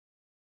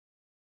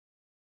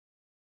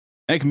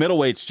 I think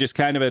middleweight's just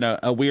kind of in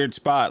a weird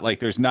spot. Like,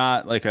 there's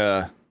not like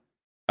a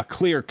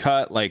clear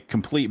cut, like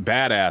complete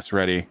badass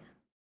ready.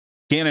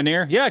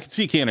 Cannonier? Yeah, I can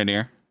see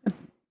Cannonier.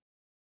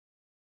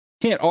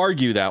 Can't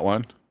argue that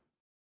one.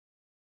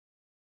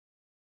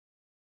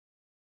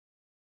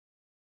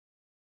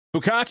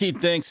 Bukaki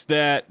thinks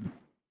that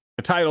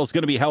the title is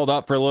going to be held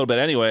up for a little bit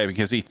anyway,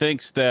 because he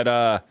thinks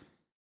that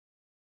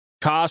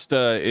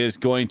Costa is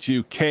going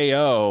to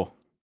KO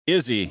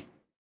Izzy,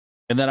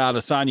 and then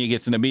Adesanya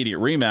gets an immediate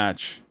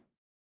rematch.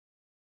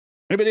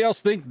 Anybody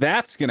else think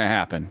that's going to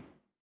happen?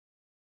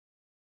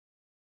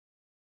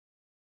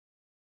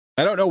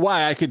 I don't know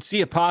why. I could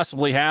see it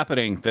possibly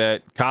happening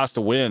that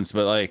Costa wins,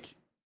 but like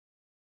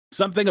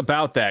something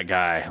about that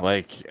guy,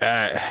 like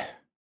I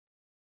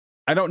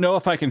don't know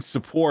if I can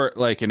support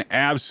like an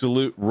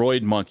absolute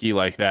roid monkey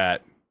like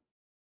that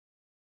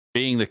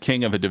being the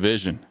king of a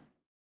division.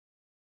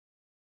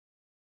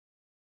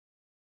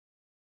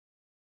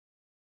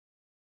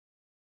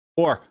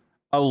 Or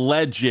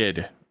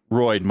alleged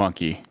roid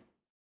monkey.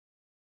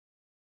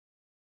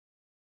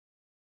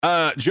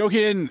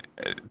 Jokin,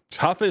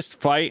 toughest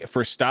fight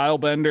for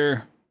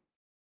Stylebender.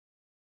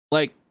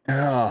 Like,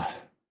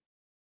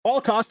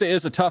 Paul Costa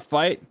is a tough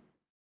fight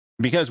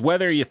because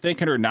whether you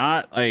think it or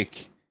not,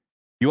 like,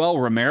 Yoel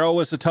Romero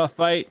was a tough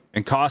fight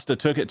and Costa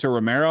took it to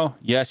Romero.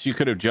 Yes, you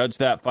could have judged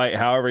that fight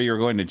however you're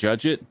going to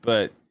judge it,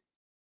 but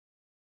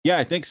yeah,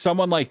 I think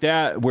someone like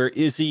that where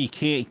Izzy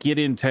can't get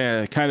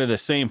into kind of the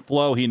same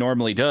flow he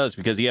normally does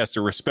because he has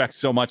to respect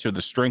so much of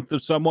the strength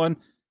of someone,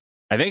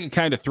 I think it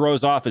kind of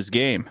throws off his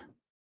game.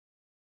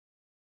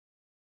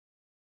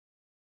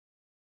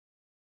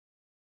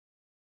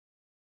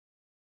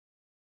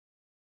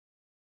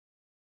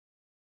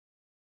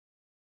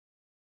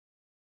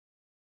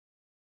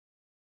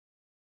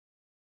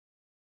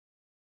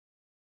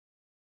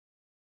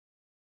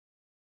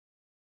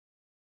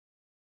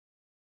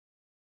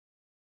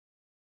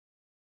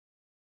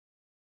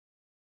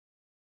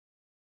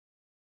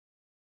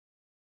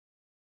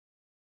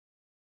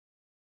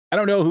 I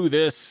don't know who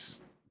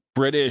this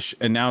British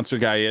announcer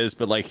guy is,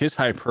 but like his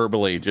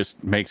hyperbole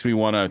just makes me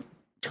want to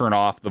turn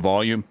off the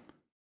volume.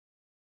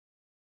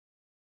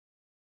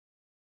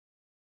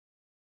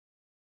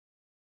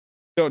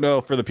 Don't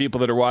know for the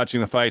people that are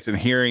watching the fights and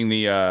hearing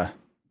the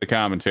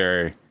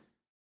commentary,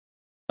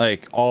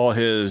 like all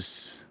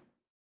his,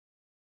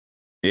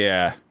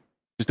 yeah,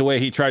 just the way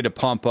he tried to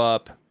pump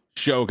up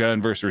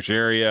Shogun versus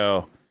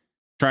Rogerio,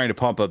 trying to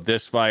pump up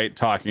this fight,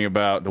 talking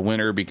about the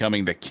winner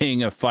becoming the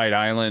king of Fight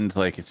Island.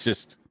 Like, it's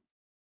just,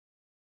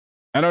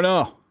 I don't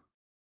know.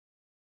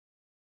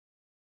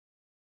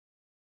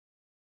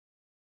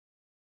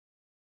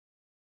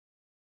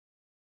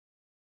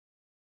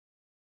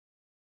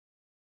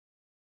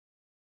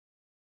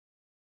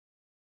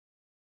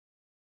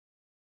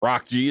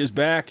 Rock G is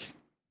back.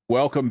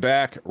 Welcome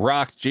back,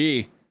 Rock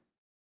G.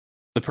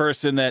 The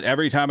person that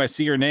every time I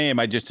see your name,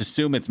 I just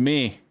assume it's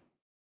me.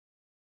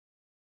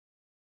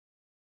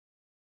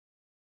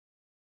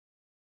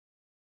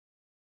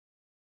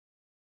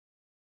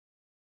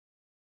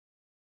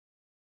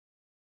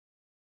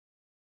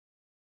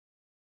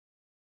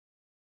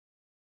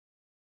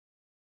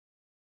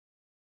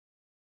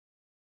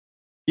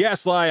 Yeah,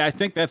 Sly, I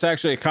think that's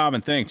actually a common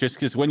thing. Just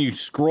because when you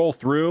scroll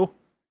through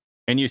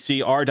and you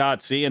see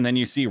R.C and then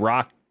you see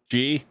Rock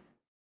G,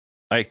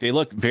 Like they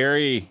look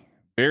very,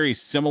 very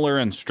similar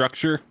in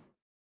structure.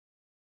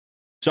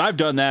 So I've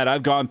done that.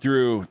 I've gone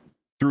through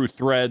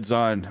threads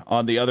on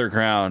the other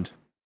ground,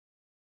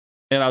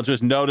 and I'll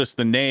just notice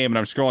the name and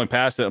I'm scrolling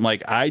past it. I'm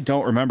like, I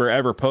don't remember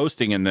ever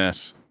posting in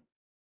this.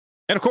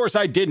 And of course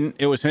I didn't.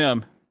 It was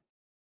him.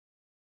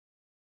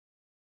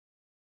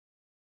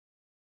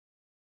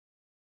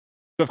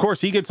 Of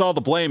course he gets all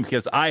the blame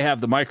because I have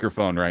the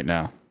microphone right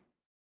now.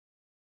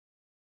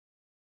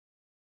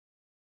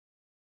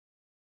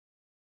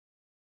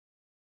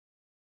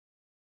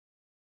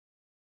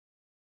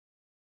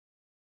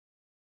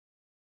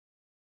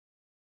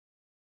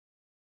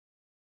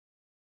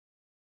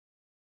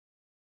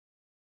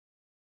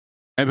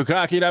 And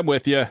Bukaki, I'm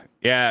with you.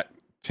 Yeah,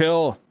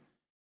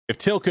 if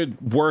Till could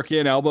work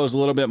in elbows a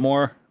little bit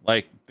more,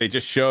 like they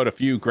just showed a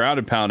few ground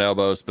and pound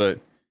elbows, but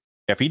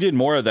if he did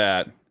more of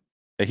that,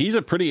 he's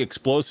a pretty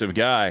explosive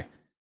guy.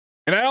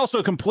 And I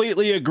also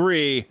completely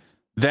agree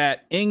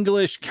that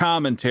English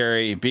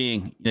commentary,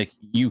 being like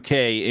UK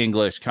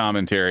English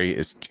commentary,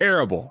 is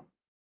terrible.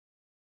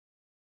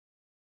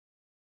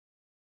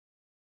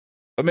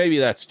 But maybe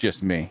that's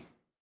just me.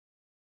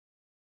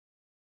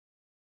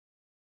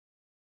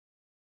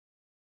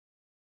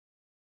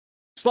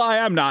 Sly,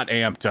 I'm not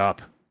amped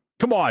up.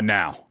 Come on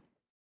now.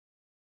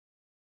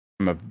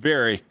 I'm a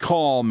very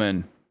calm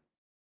and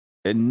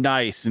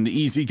nice and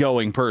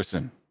easygoing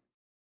person.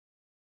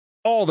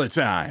 All the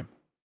time.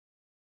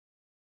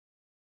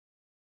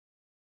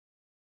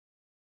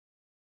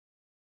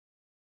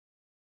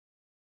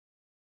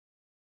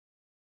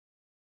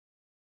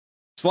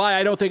 Sly,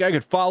 I don't think I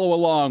could follow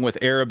along with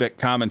Arabic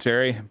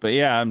commentary, but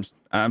yeah,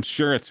 I'm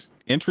sure it's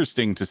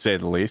interesting to say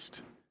the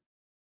least.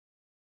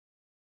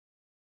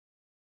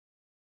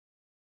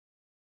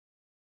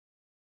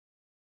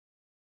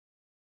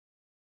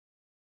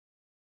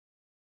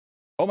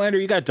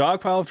 Homelander, you got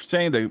dogpile for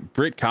saying the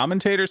Brit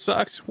commentator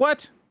sucks?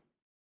 What?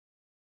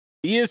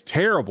 He is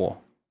terrible.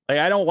 Like,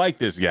 I don't like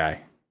this guy.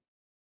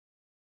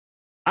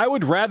 I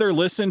would rather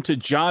listen to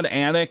John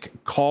Anik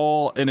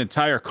call an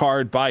entire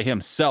card by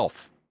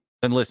himself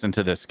than listen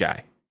to this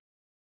guy.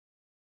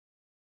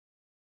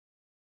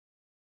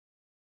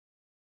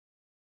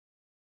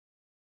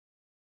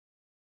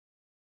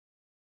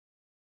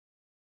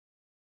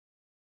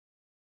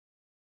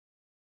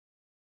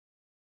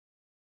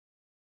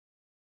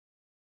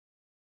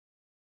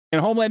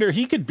 And Homelander,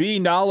 he could be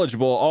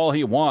knowledgeable all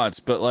he wants,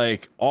 but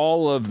like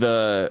all of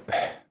the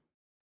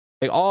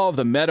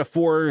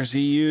metaphors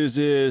he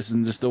uses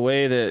and just the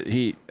way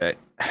that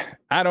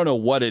I don't know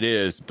what it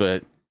is,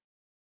 but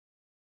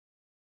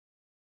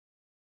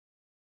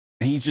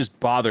he just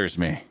bothers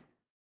me.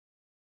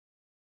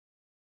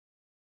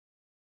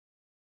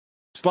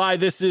 Sly,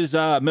 this is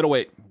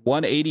middleweight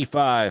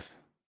 185.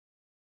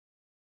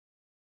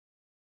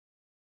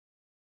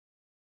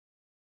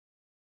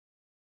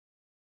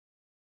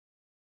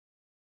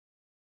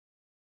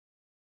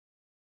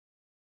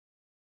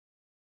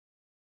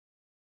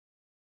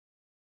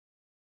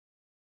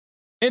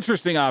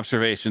 Interesting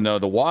observation, though,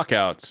 the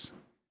walkouts.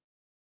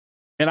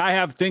 And I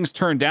have things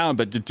turned down,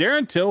 but did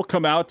Darren Till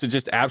come out to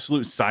just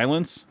absolute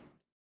silence?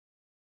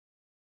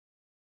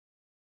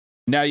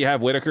 Now you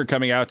have Whittaker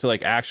coming out to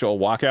like actual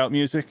walkout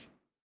music.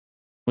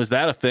 Was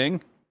that a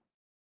thing?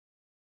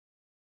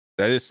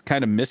 Did I just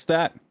kind of missed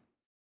that?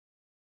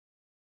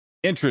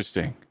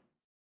 Interesting.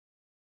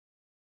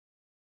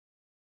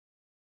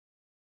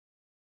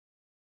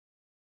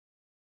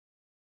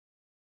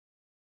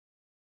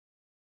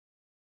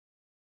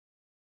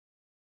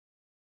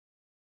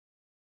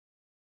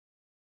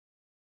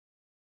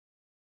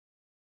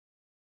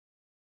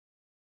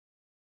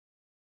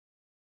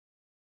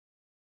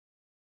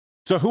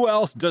 So who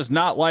else does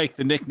not like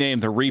the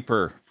nickname the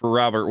Reaper for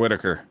Robert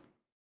Whittaker?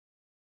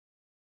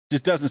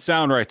 Just doesn't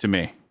sound right to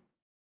me.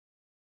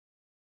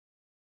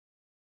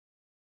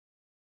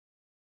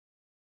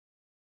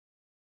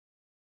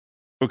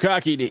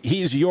 Bukaki,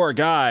 he's your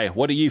guy.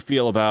 What do you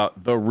feel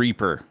about the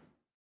Reaper?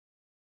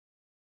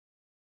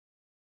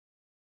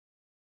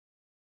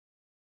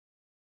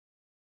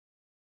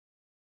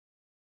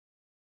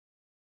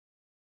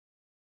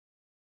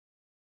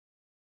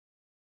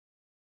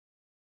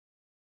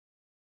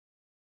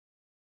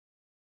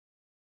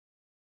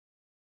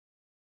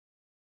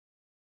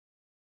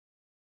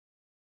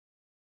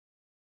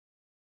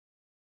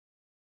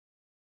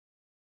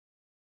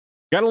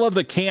 Gotta love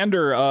the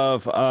candor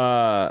of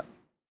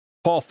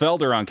Paul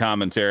Felder on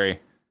commentary.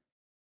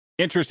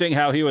 Interesting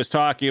how he was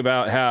talking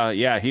about how,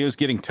 yeah, he was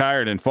getting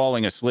tired and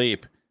falling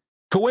asleep.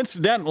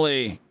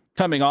 Coincidentally,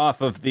 coming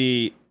off of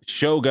the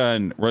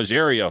Shogun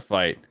Rosario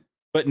fight,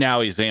 but now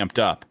he's amped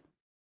up.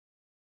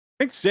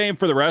 I think same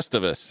for the rest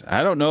of us.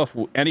 I don't know if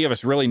any of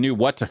us really knew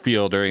what to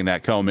feel during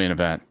that co-main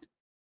event.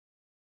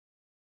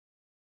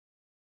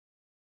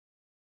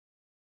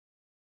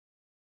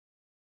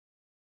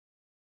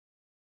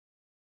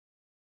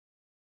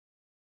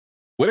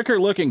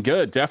 Whittaker looking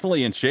good,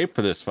 definitely in shape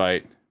for this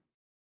fight.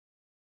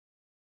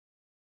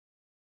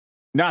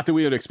 Not that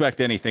we would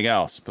expect anything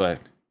else, but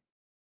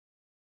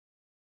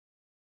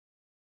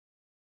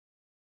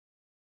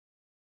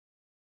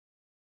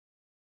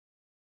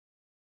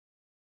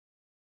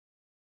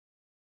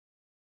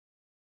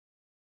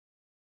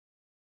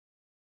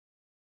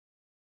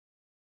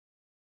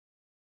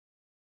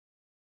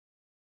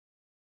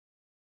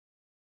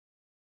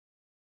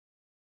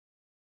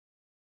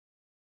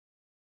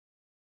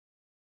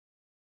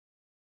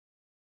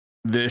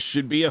This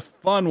should be a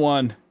fun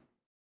one.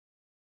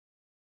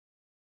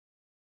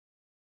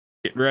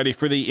 Get ready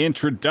for the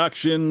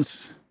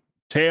introductions.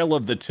 Tail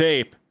of the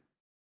tape.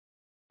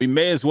 We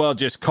may as well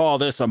just call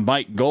this a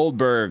Mike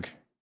Goldberg.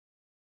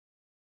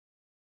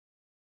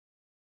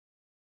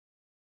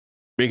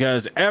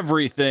 Because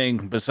everything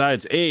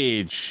besides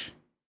age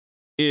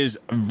is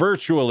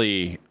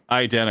virtually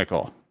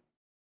identical.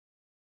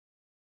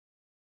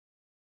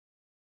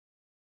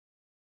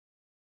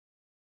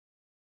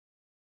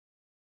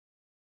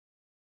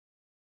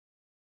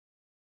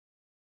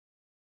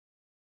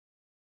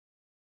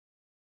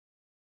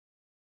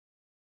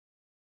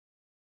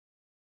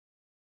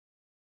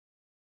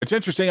 It's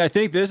interesting. I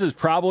think this is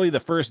probably the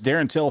first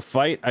Darren Till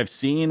fight I've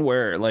seen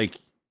where like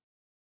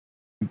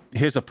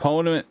his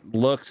opponent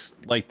looks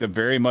like the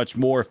very much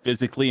more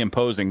physically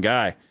imposing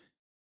guy.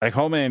 Like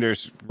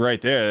Homelander's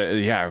right there.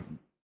 Yeah.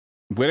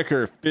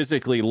 Whittaker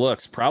physically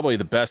looks probably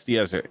the best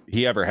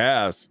he ever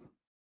has.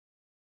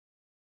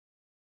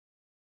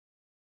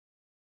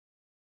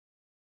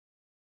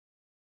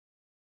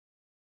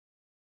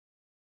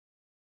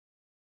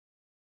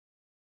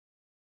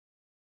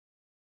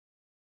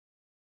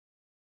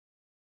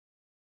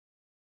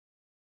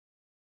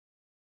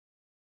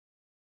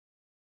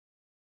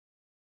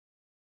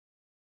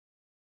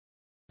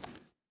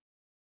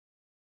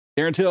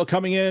 Darren Till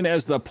coming in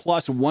as the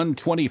plus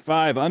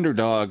 125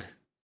 underdog.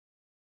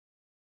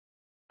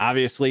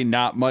 Obviously,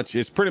 not much.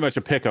 It's pretty much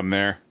a pick 'em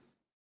there.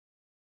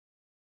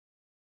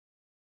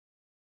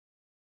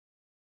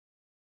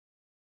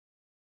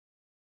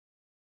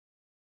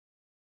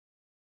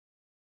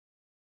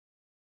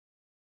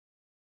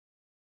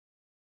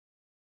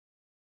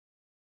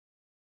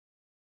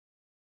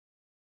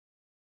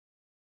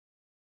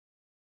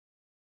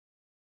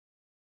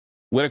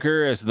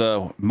 Whittaker is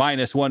the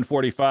minus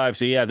 145.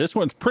 So, yeah, this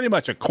one's pretty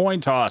much a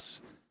coin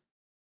toss,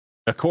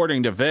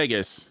 according to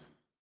Vegas.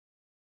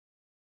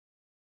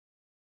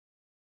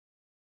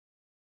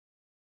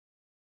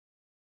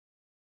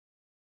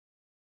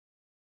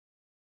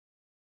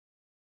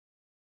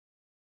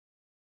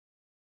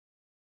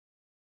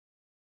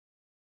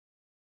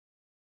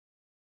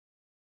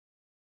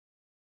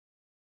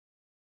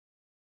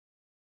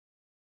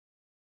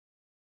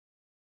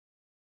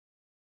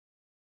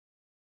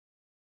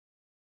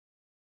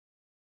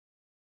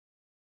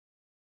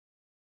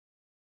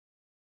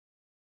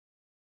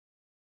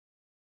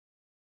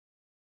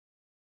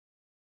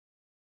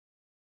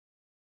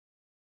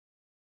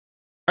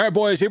 All right,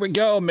 boys, here we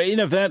go. Main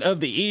event of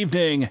the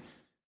evening.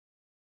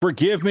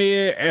 Forgive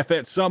me if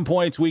at some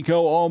points we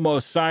go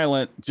almost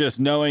silent, just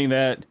knowing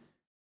that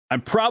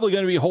I'm probably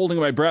going to be holding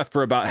my breath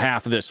for about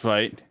half of this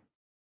fight.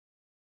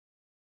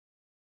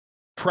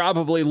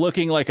 Probably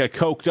looking like a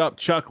coked up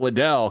Chuck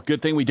Liddell.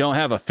 Good thing we don't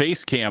have a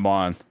face cam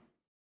on.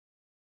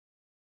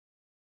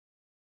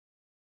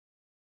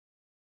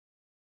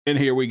 And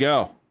here we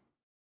go.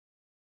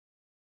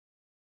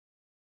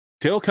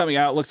 Till coming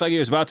out, looks like he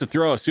was about to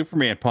throw a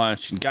Superman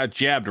punch and got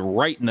jabbed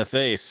right in the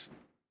face.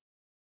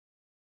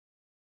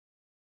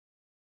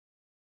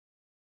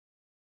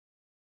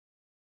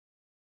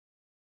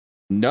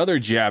 Another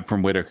jab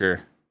from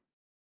Whittaker.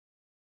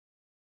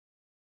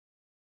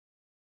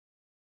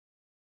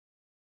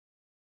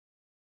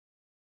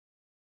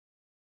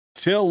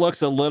 Till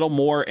looks a little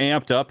more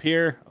amped up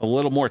here, a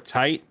little more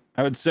tight,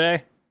 I would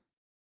say.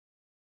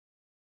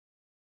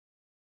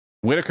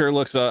 Whittaker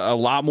looks a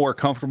lot more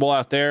comfortable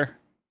out there.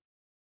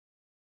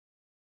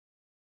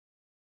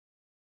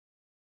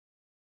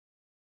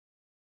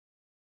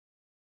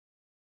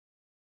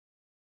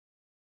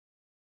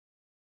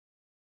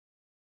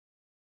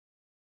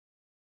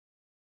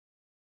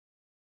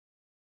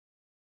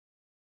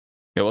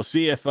 Yeah, we'll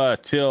see if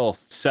Till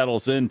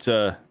settles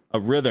into a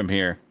rhythm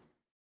here.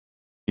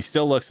 He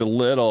still looks a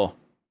little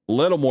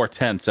more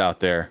tense out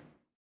there.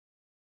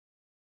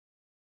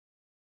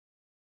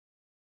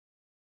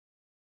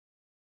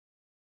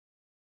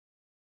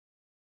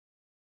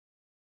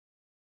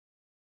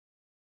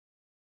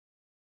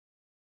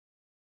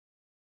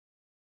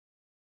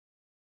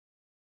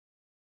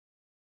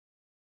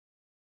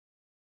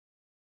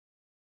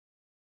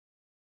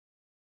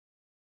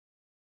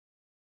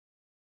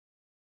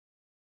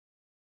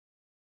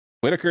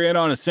 Whittaker in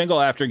on a single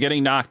after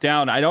getting knocked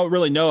down. I don't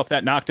really know if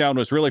that knockdown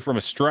was really from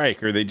a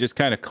strike or they just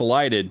kind of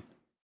collided.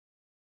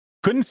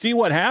 Couldn't see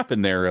what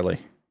happened there, really.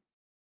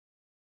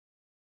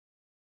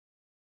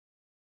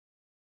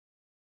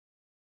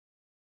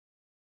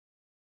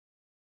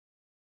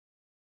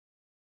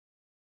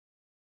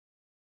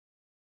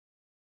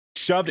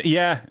 Shoved.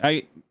 Yeah,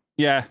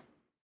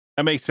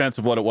 that makes sense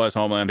of what it was,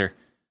 Homelander.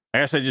 I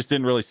guess I just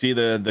didn't really see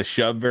the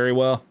shove very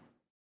well.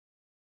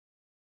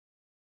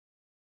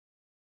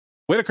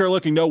 Whittaker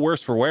looking no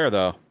worse for wear,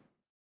 though.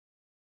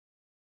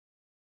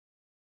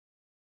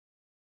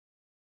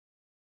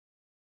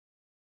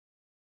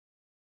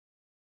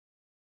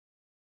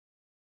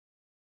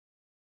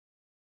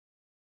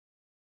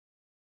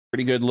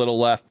 Pretty good little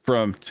left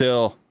from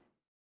Till.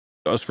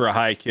 Goes for a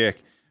high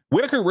kick.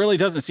 Whittaker really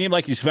doesn't seem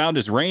like he's found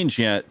his range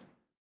yet.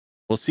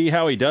 We'll see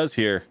how he does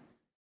here.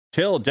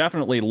 Till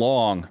definitely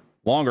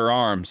longer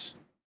arms.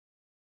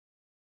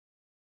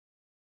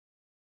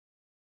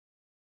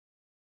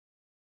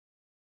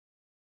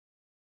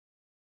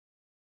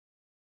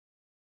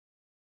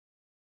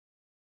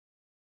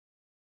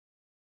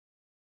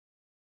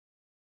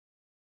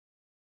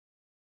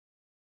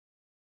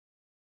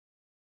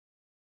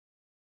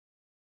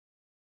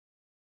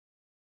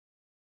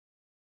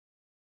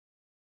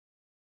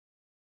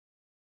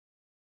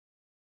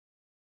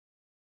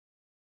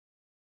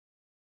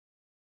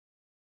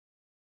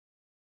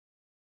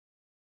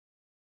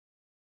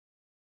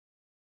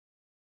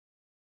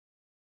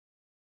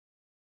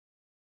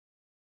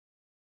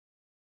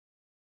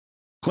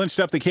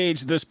 Clinched up the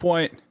cage at this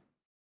point.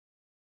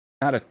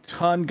 Not a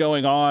ton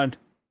going on.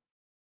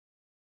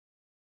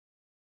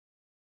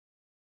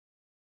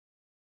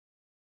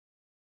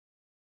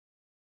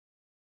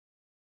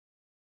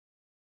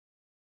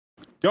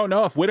 Don't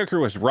know if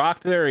Whittaker was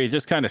rocked there or he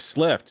just kind of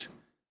slipped.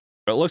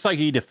 But it looks like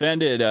he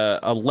defended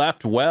a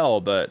left well,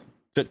 but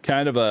took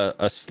kind of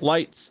a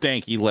slight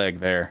stanky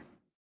leg there.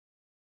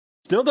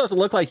 Still doesn't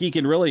look like he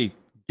can really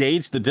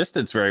gauge the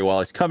distance very well.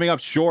 He's coming up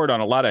short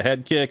on a lot of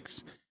head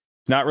kicks.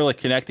 Not really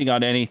connecting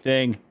on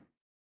anything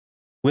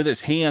with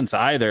his hands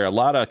either. A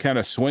lot of kind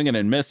of swinging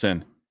and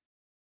missing.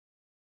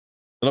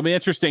 It'll be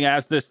interesting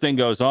as this thing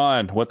goes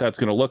on, what that's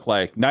going to look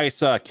like.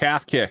 Nice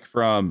calf kick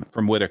from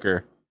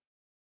Whittaker.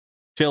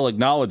 Till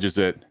acknowledges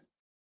it.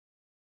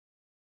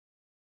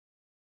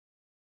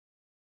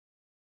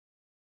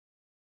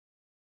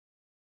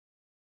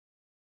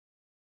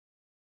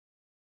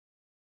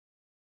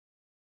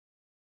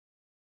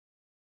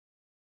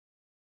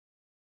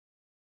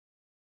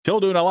 Till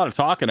doing a lot of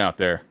talking out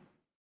there.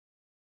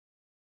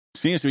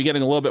 Seems to be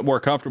getting a little bit more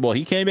comfortable.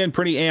 He came in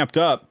pretty amped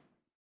up.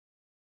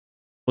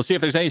 We'll see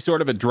if there's any sort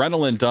of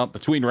adrenaline dump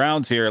between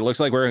rounds here. It looks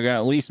like we're going to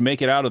at least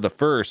make it out of the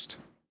first.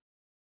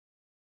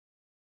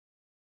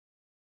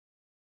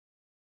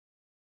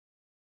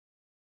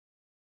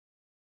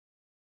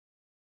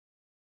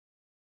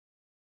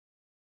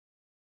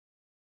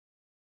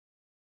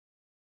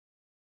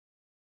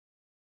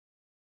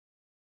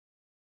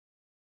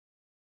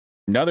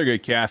 Another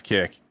good calf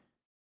kick.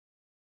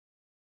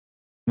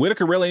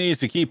 Whittaker really needs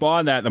to keep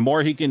on that. The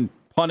more he can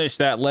punish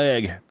that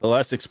leg, the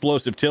less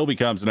explosive Till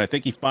becomes. And I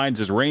think he finds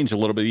his range a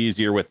little bit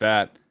easier with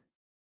that.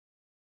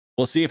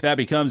 We'll see if that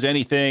becomes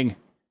anything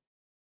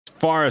as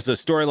far as the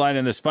storyline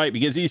in this fight,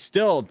 because he's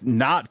still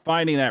not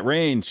finding that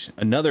range.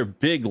 Another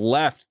big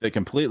left that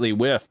completely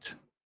whiffed.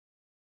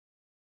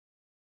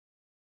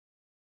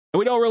 And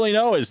we don't really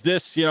know, is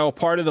this,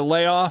 part of the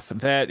layoff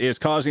that is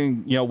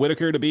causing,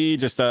 Whittaker to be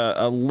just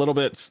a little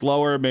bit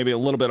slower, maybe a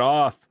little bit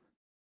off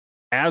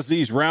as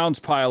these rounds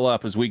pile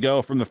up, as we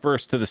go from the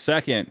first to the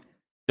second.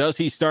 Does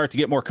he start to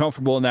get more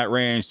comfortable in that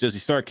range? Does he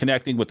start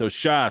connecting with those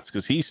shots?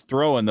 Because he's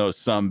throwing those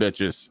some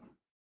bitches.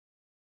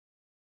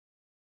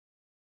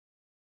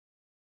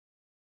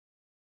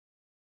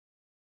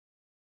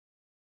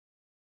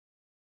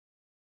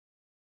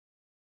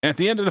 At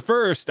the end of the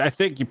first, I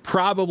think you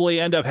probably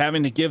end up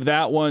having to give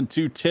that one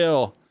to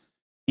Till.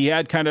 He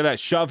had kind of that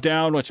shove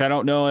down, which I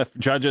don't know if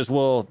judges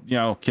will,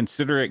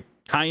 consider it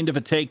kind of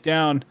a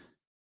takedown.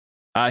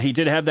 He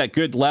did have that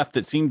good left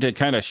that seemed to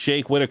kind of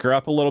shake Whittaker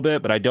up a little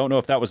bit, but I don't know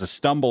if that was a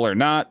stumble or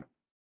not.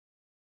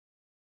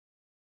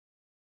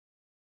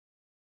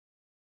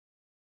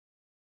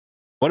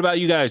 What about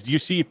you guys? Do you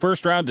see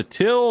first round to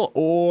Till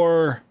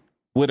or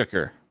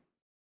Whittaker?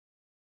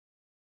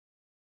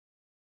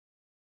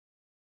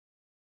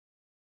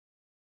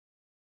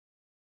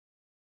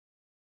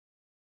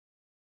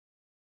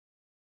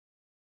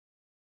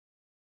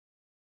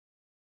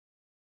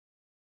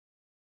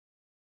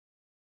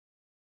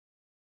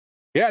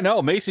 Yeah,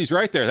 no, Macy's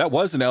right there. That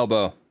was an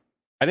elbow.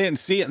 I didn't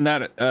see it in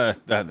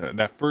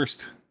that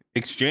first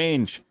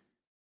exchange.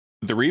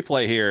 The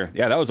replay here.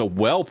 Yeah, that was a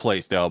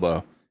well-placed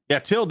elbow. Yeah,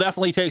 Till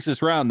definitely takes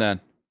this round then.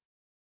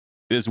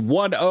 It is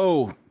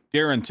 1-0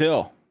 Darren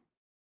Till.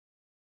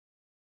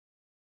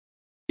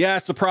 Yeah,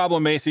 it's the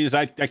problem, Macy's.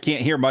 I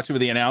can't hear much of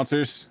the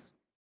announcers.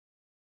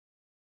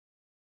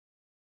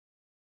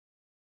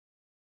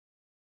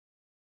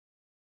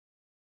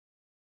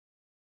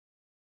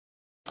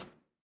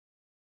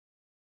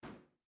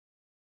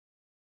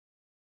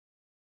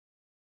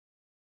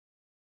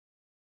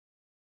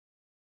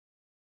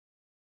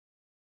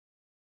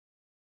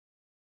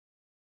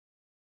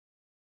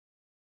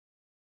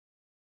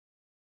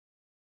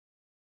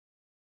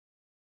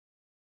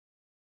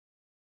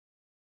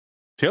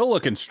 Till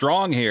looking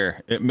strong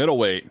here at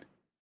middleweight.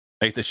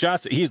 Like the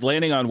shots that he's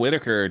landing on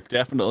Whittaker,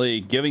 definitely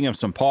giving him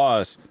some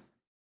pause.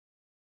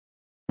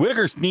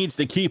 Whittaker needs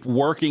to keep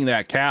working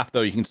that calf,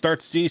 though. You can start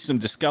to see some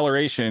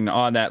discoloration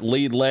on that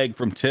lead leg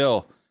from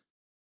Till.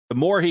 The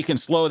more he can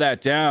slow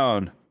that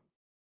down,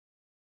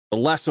 the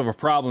less of a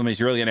problem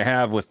he's really going to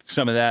have with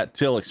some of that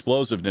Till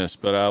explosiveness.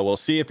 But we'll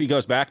see if he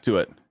goes back to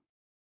it.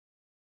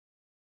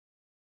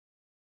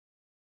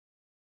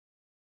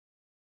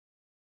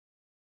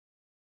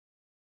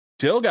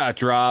 Till got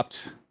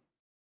dropped.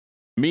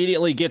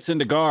 Immediately gets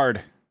into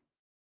guard.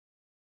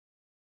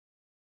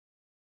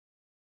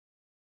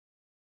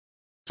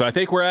 So I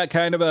think we're at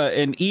kind of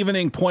an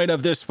evening point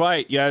of this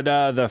fight. You had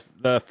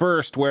the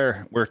first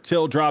where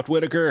Till dropped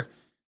Whittaker.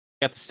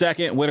 At the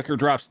second, Whittaker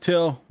drops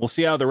Till. We'll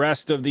see how the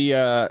rest of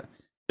the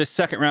this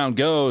second round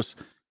goes.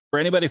 For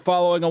anybody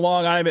following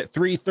along, I'm at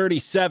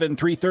 337,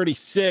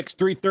 336,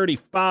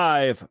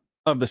 335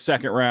 of the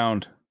second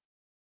round.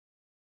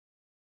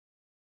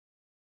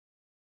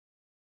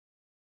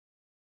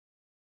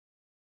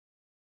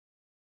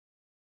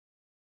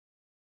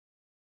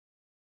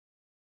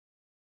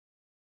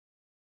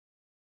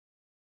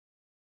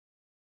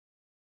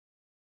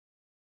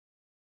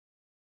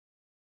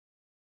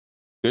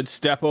 Good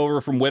step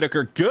over from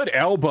Whittaker. Good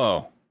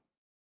elbow.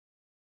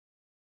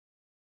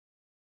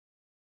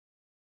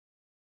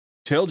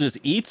 Till just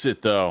eats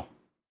it, though.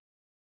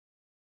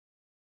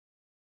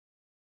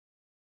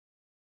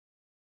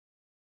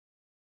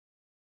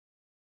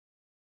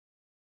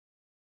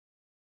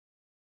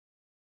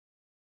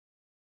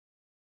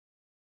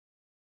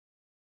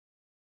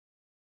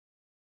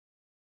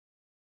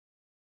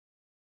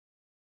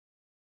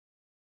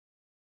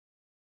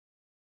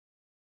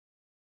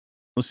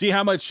 We'll see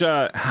how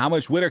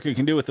much Whittaker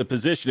can do with the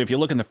position. If you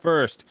look in the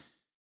first,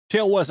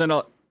 Till wasn't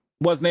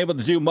able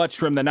to do much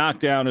from the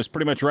knockdown. It was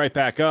pretty much right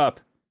back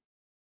up.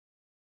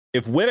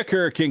 If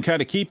Whittaker can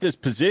kind of keep this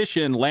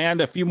position,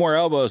 land a few more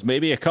elbows,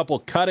 maybe a couple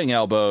cutting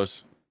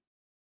elbows,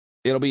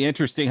 it'll be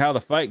interesting how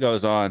the fight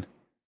goes on.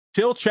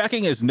 Till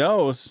checking his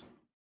nose,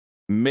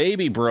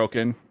 maybe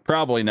broken,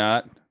 probably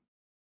not.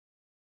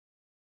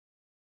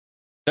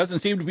 Doesn't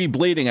seem to be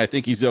bleeding. I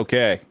think he's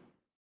okay.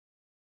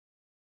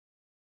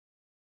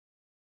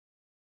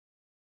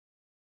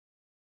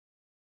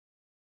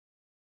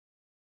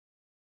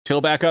 Till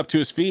back up to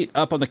his feet,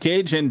 up on the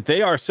cage, and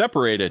they are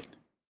separated.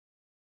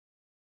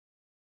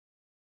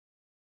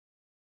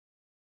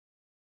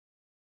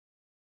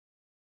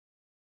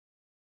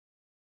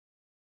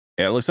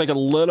 Yeah, it looks like a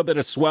little bit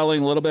of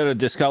swelling, a little bit of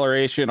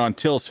discoloration on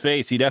Till's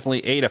face. He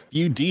definitely ate a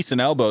few decent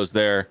elbows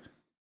there.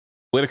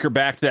 Whittaker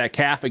back to that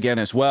calf again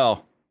as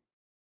well.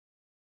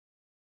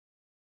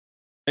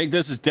 I think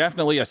this is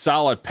definitely a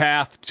solid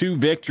path to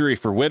victory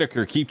for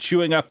Whittaker. Keep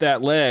chewing up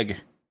that leg.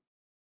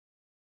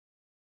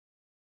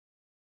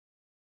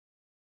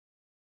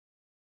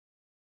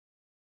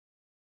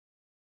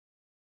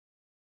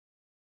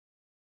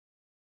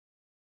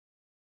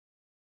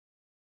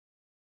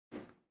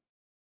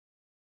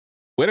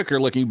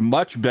 Whittaker looking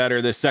much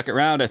better this second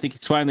round. I think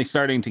he's finally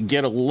starting to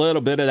get a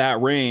little bit of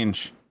that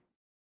range.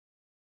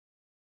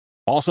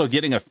 Also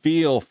getting a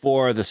feel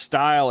for the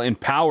style and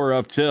power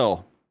of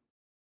Till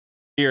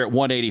here at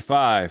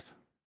 185.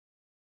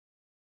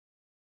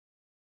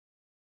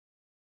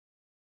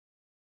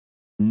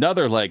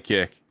 Another leg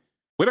kick.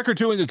 Whittaker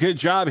doing a good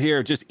job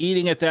here, just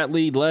eating at that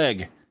lead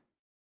leg.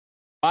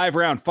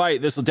 5-round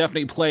fight. This will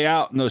definitely play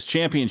out in those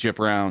championship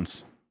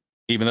rounds,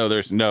 even though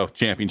there's no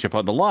championship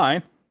on the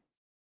line.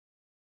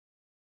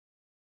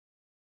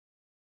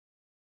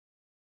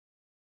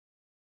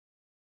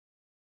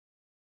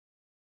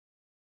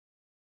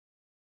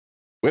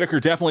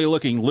 Whittaker definitely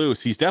looking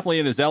loose. He's definitely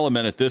in his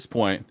element at this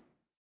point.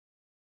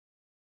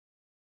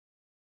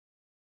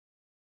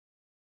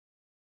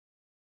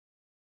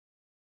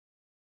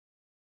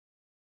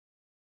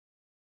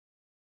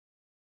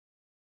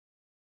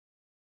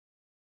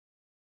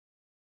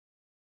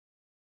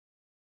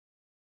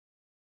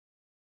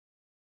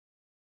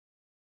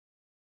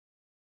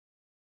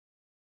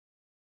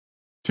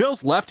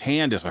 Till's left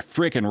hand is a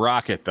freaking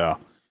rocket, though.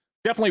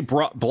 Definitely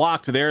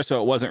blocked there,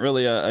 so it wasn't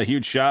really a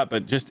huge shot,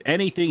 but just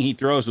anything he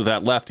throws with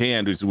that left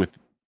hand is with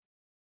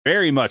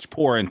very much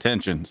poor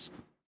intentions.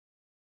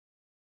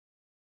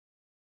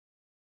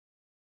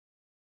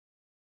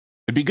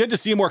 It'd be good to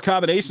see more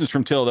combinations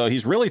from Till, though.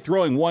 He's really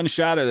throwing one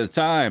shot at a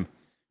time.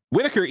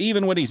 Whittaker,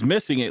 even when he's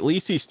missing, at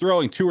least he's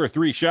throwing 2 or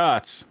 3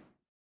 shots.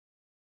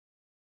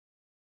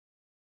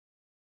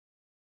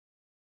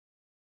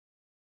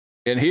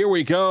 And here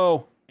we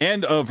go.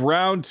 End of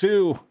round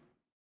 2.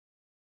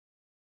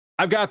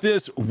 I've got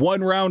this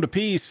 1 round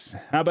apiece.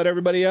 How about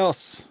everybody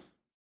else?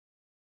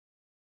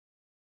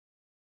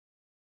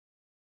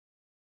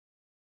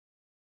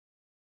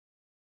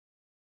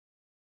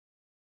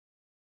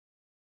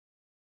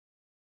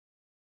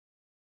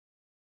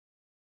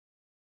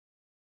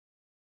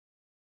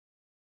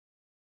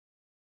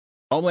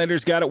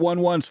 Homelander's got it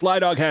 1-1.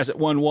 Slydog has it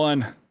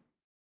 1-1.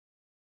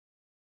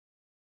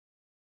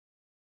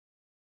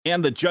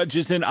 And the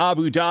judges in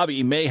Abu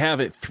Dhabi may have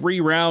it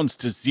 3 rounds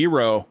to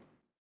 0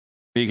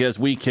 because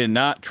we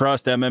cannot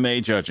trust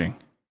MMA judging.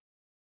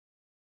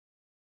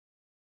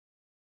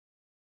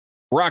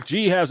 Rock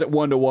G has it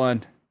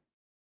 1-1.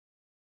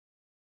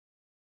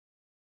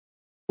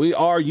 We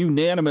are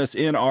unanimous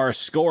in our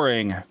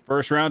scoring.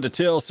 First round to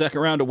Till,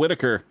 second round to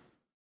Whittaker.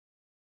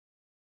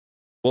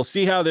 We'll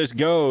see how this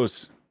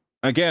goes.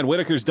 Again,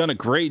 Whittaker's done a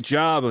great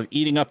job of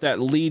eating up that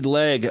lead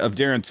leg of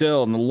Darren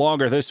Till, and the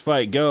longer this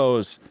fight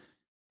goes,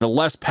 the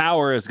less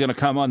power is going to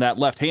come on that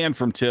left hand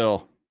from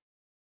Till.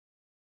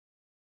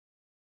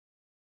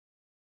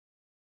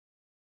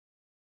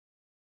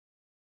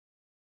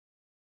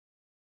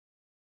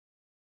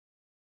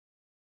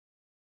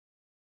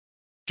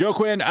 Joe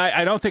Quinn,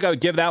 I don't think I would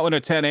give that one a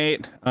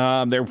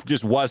 10-8. There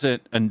just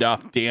wasn't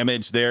enough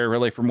damage there,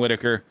 really, from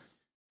Whittaker.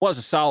 Was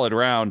a solid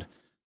round.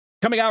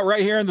 Coming out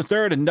right here in the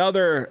third,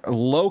 another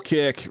low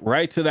kick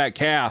right to that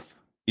calf.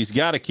 He's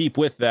got to keep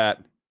with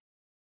that.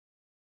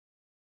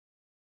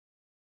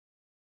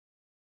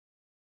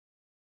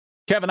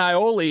 Kevin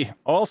Ioli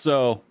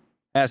also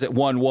has it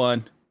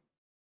 1-1.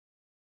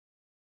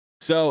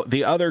 So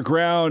the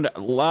OtherGround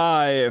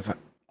live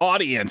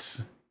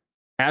audience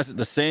has it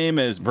the same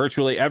as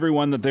virtually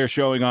everyone that they're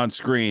showing on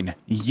screen.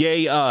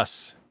 Yay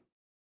us.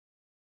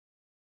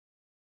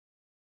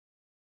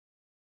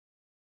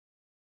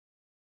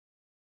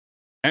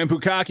 And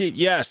Bukaki,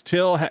 yes,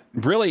 Till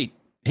really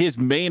his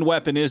main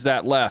weapon is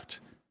that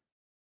left.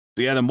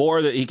 So yeah, the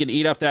more that he can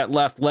eat up that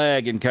left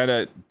leg and kind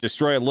of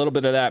destroy a little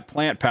bit of that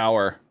plant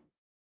power,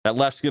 that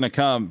left's going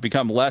to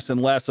become less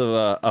and less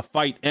of a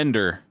fight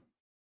ender.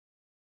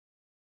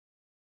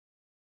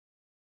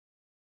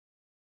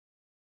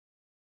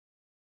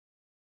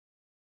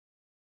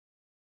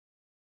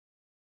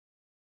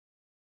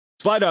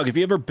 Sly Dog, have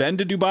you ever been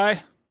to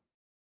Dubai?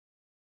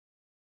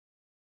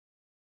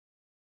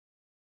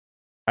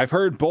 I've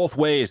heard both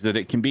ways that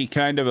it can be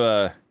kind of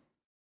a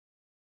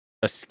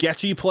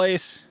sketchy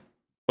place,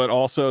 but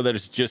also that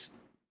it's just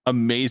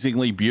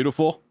amazingly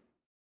beautiful.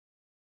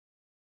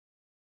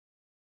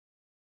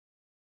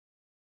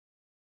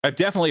 I've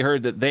definitely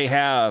heard that they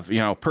have,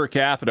 per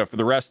capita for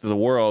the rest of the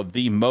world,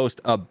 the most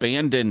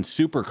abandoned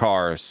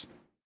supercars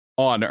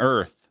on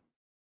Earth.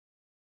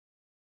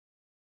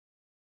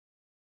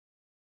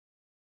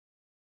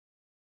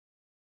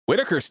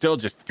 Whittaker's still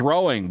just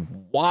throwing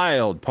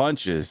wild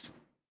punches.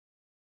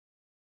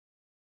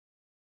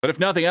 But if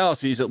nothing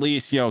else, he's at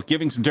least,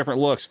 giving some different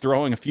looks,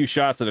 throwing a few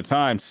shots at a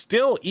time,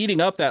 still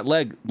eating up that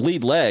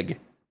lead leg.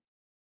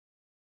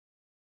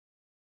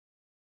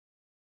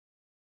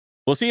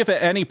 We'll see if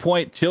at any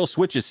point Till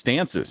switches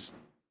stances.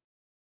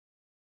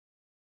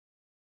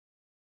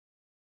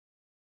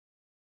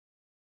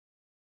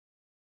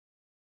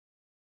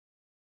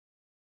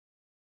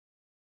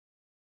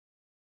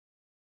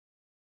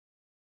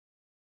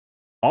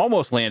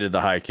 Almost landed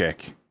the high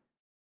kick.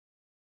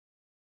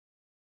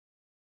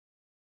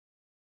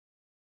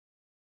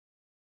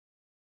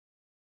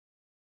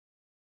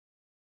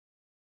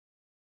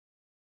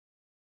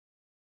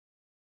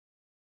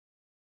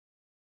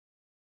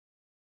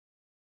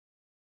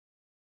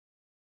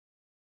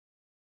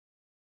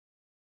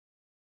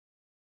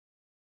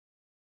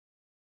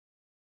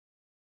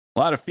 A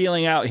lot of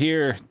feeling out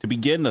here to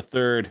begin the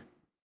third.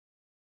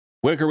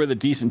 Whittaker with a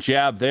decent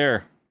jab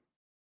there.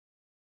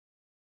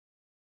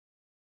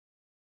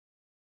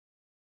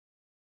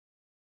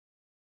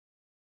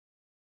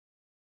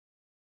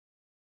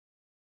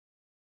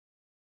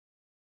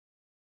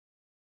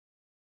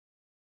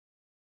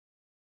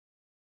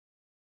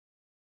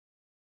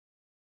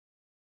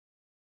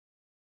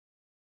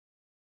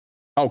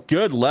 Oh,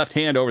 good left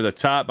hand over the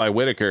top by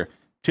Whittaker.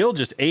 Till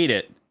just ate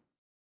it.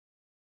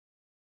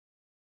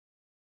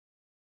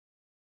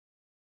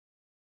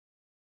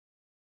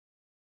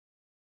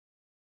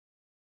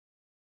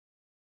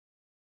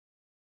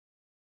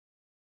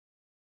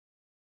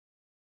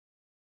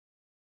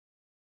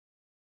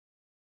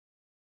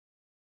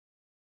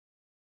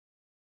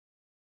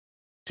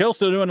 Till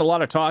still doing a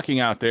lot of talking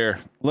out there.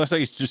 Looks like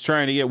he's just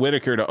trying to get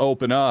Whittaker to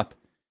open up,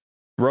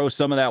 throw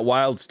some of that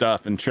wild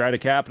stuff, and try to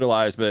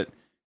capitalize. But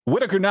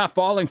Whittaker not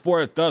falling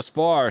for it thus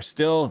far.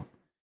 Still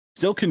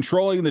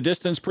controlling the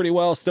distance pretty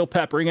well. Still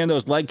peppering in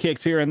those leg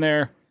kicks here and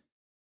there.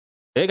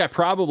 I think I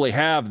probably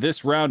have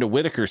this round of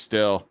Whittaker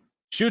still.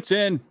 Shoots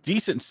in,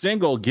 decent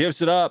single,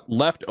 gives it up,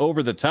 left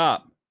over the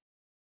top.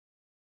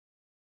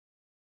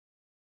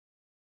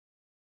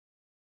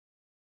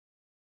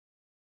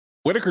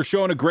 Whittaker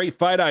showing a great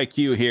fight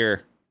IQ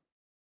here.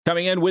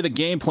 Coming in with a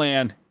game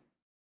plan.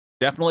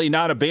 Definitely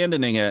not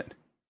abandoning it.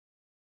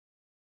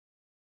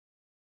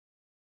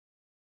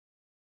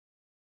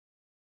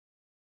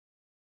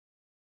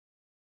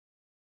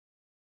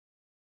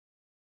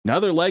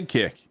 Another leg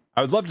kick.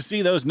 I would love to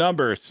see those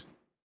numbers.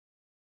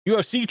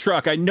 UFC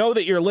Truck, I know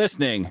that you're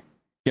listening.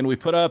 Can we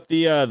put up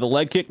the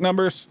leg kick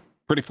numbers?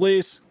 Pretty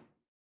please.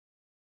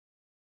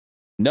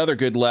 Another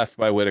good left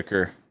by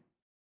Whittaker.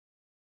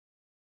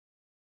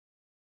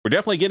 We're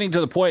definitely getting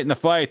to the point in the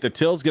fight that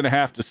Till's going to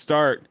have to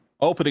start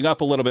opening up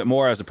a little bit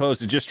more as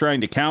opposed to just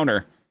trying to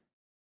counter.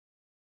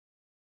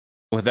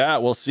 With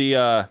that, we'll see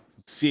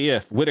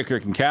if Whittaker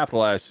can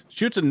capitalize.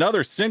 Shoots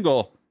another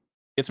single.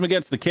 Gets him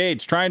against the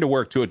cage, trying to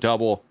work to a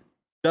double.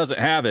 Doesn't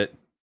have it.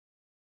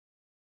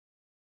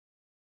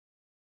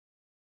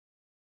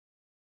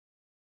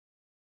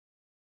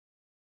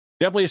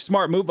 Definitely a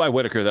smart move by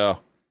Whittaker, though.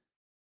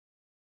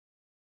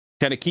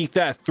 Kind of keep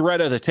that threat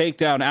of the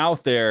takedown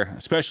out there,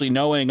 especially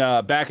knowing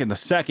back in the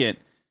second,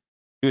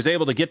 he was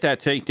able to get that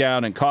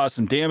takedown and cause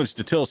some damage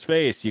to Till's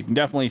face. You can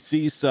definitely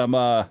see some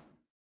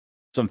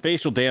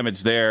facial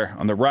damage there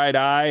on the right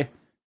eye.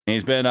 And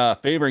he's been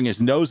favoring his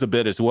nose a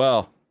bit as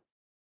well.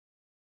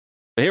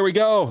 But here we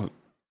go.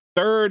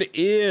 Third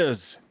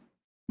is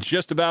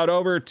Just about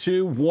over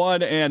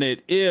 2-1, and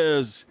it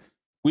is.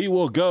 We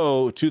will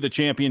go to the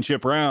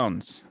championship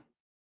rounds.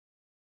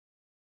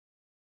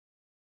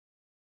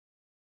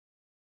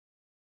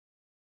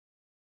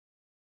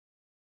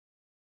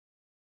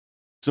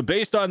 So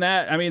based on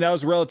that, I mean, that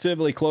was a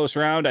relatively close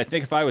round. I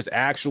think if I was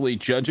actually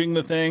judging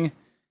the thing,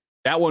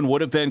 that one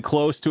would have been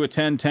close to a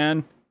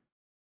 10-10.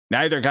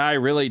 Neither guy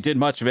really did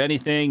much of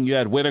anything. You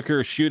had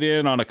Whittaker shoot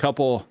in on a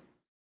couple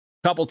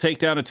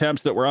takedown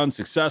attempts that were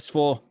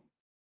unsuccessful.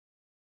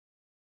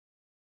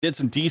 Did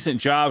some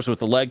decent jobs with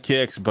the leg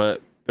kicks,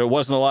 but there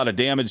wasn't a lot of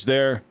damage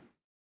there.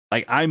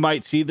 Like, I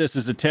might see this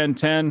as a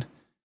 10-10.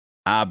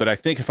 But I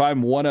think if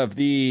I'm one of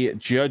the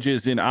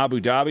judges in Abu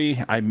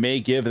Dhabi, I may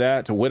give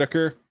that to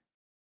Whittaker.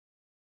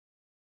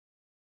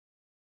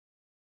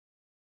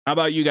 How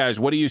about you guys?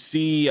 What do you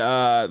see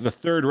the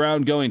third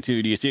round going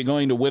to? Do you see it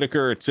going to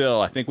Whittaker or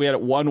Till? I think we had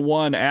it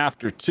 1-1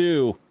 after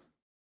 2.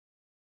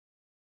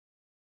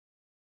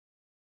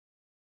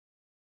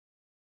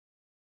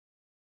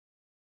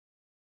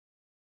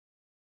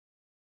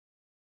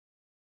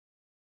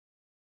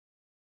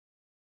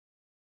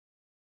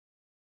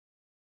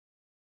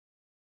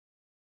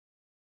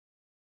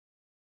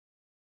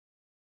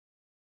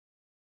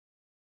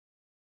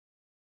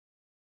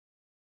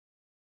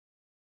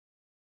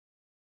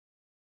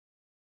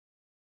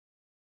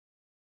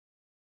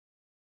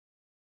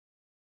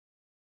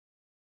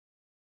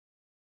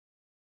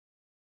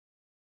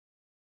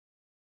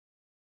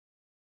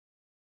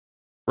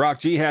 Rock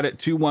G had it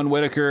 2-1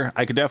 Whittaker.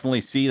 I could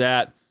definitely see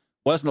that.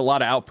 Wasn't a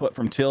lot of output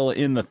from Till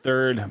in the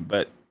third,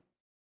 but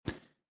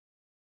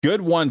good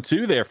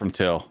 1-2 there from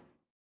Till.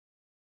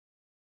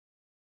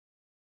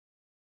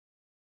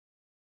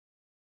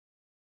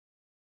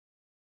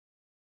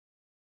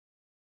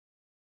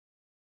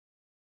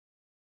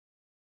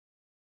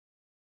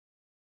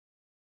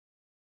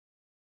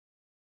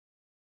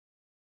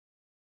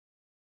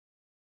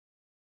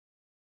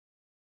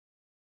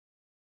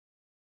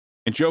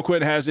 And Joe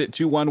Quinn has it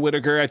 2-1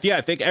 Whittaker. I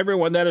think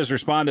everyone that has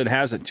responded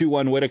has it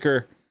 2-1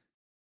 Whittaker.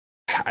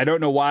 I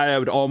don't know why I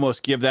would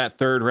almost give that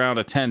third round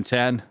a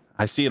 10-10.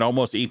 I see it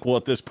almost equal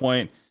at this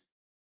point.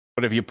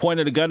 But if you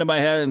pointed a gun to my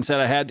head and said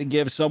I had to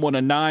give someone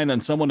a 9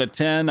 and someone a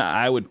 10,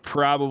 I would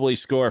probably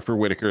score for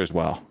Whittaker as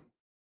well.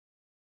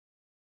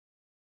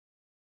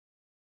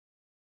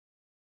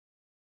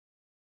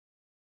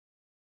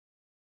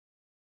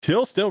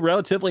 Till still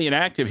relatively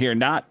inactive here,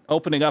 not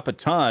opening up a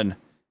ton,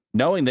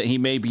 knowing that he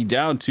may be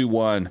down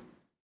 2-1.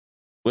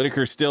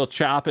 Whittaker still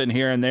chopping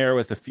here and there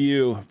with a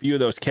few of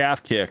those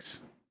calf kicks.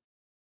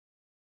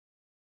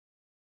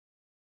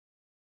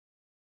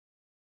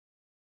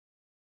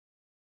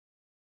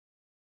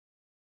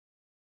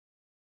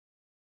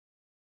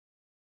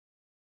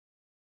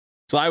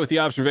 Sly with the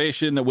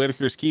observation that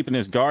Whittaker's keeping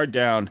his guard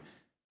down.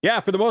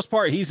 Yeah, for the most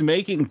part, he's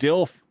making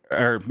Till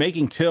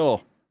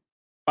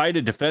fight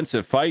a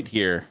defensive fight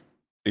here.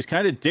 He's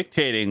kind of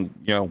dictating,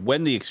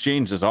 when the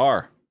exchanges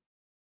are.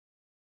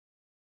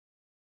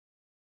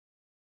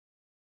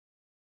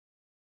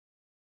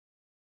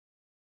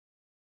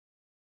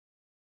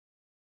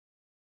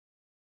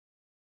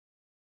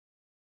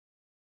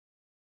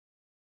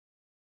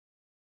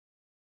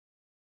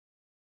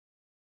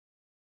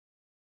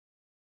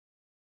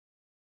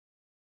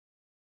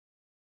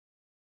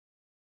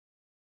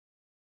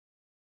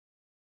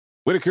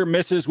 Whittaker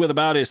misses with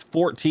about his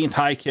 14th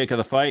high kick of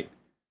the fight.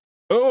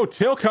 Oh,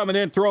 Till coming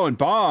in throwing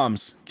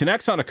bombs.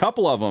 Connects on a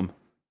couple of them.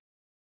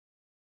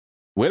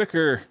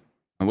 Whittaker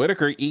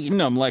eating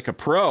them like a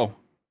pro.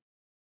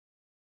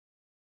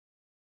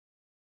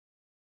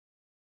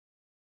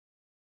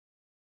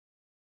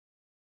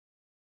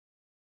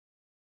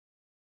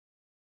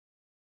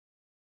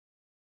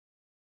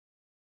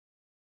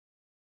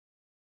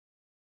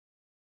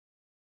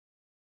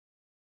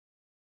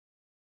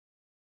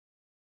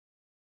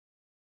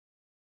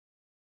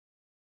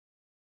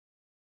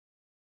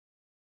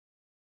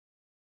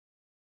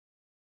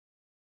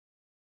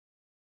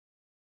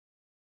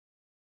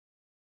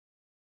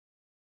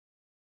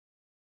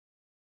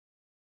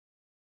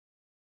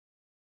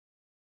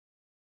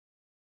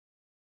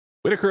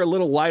 Whittaker a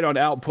little light on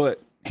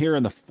output here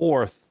in the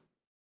fourth.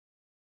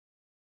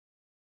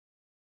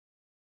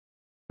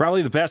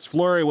 Probably the best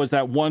flurry was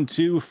that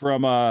 1-2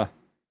 from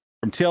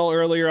Till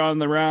earlier on in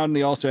the round.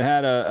 He also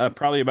had a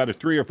probably about a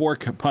 3 or 4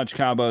 punch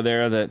combo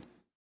there that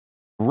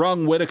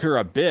wrung Whittaker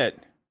a bit.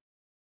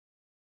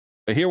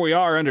 But here we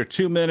are, under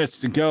 2 minutes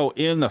to go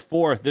in the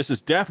fourth. This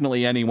is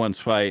definitely anyone's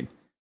fight.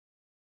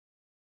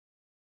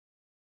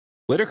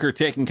 Whittaker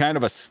taking kind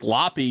of a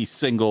sloppy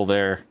single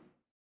there.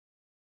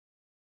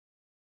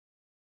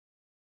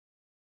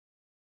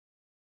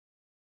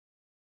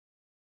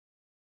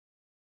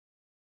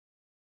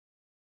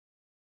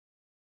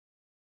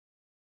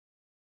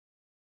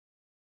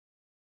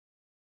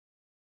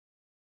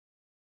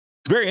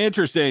 It's very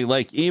interesting.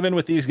 Like, even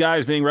with these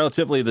guys being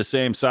relatively the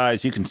same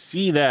size, you can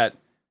see that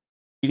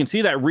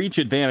reach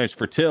advantage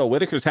for Till.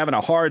 Whittaker's having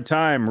a hard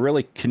time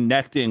really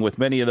connecting with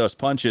many of those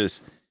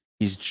punches.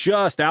 He's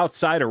just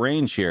outside of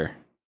range here.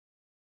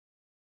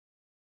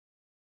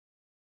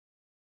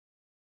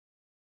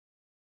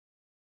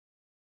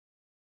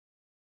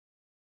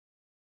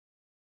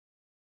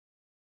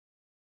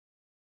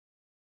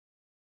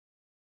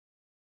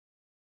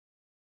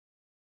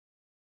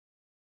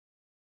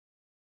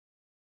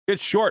 Good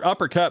short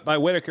uppercut by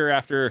Whittaker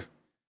after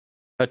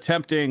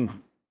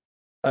attempting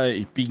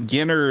a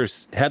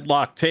beginner's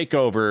headlock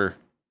takeover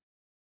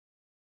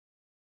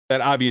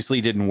that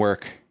obviously didn't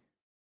work.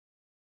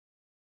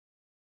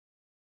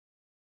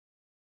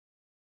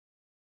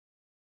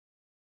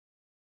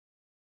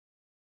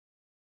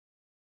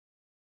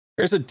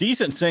 There's a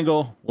decent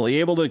single. Was he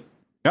able to?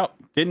 Nope,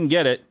 didn't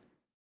get it.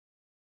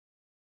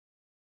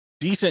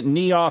 Decent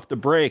knee off the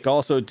break.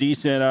 Also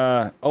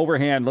decent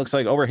overhand. Looks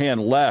like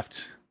overhand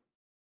left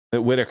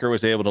that Whittaker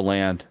was able to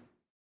land.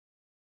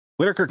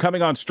 Whittaker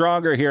coming on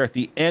stronger here at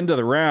the end of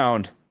the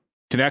round.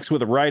 Connects with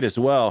the right as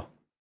well.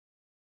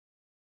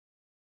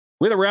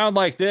 With a round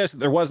like this,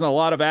 there wasn't a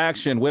lot of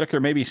action. Whittaker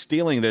maybe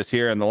stealing this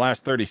here in the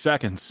last 30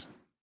 seconds.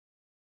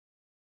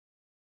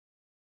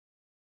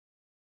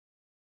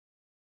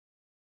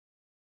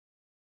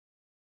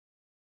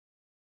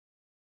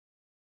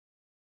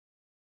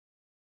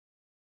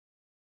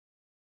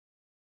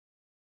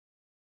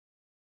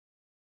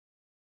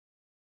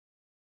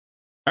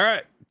 All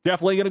right,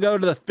 definitely going to go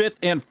to the fifth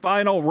and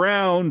final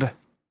round.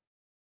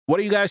 What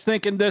are you guys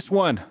thinking this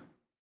one?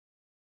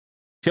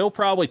 Till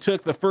probably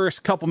took the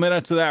first couple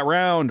minutes of that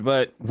round,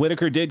 but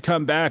Whittaker did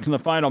come back in the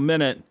final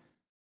minute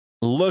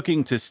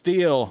looking to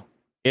steal.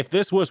 If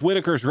this was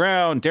Whittaker's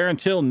round, Darren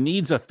Till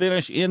needs a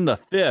finish in the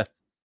fifth,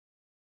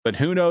 but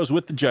who knows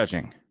with the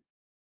judging.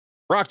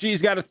 Rock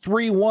G's got a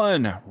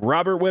 3-1,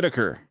 Robert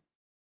Whittaker.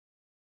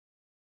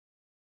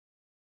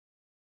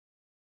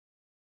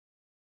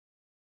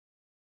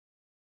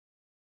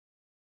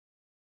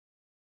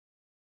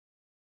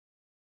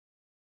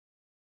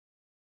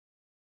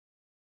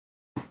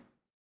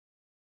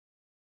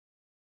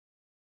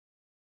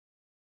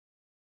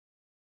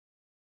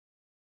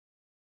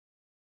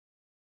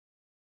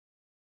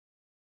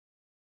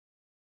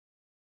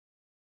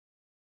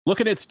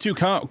 Looking at the two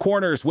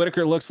corners,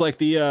 Whittaker looks like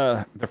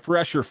the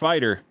fresher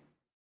fighter.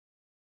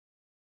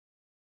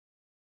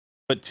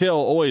 But Till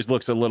always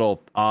looks a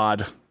little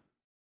odd.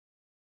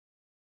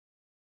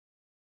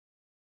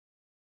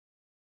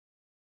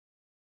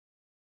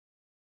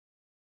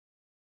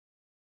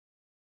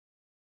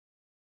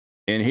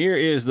 And here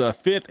is the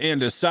fifth and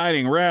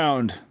deciding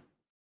round.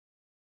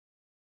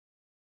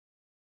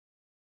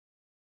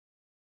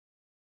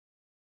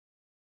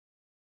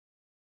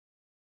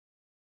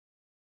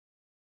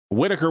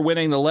 Whittaker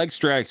winning the leg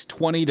strikes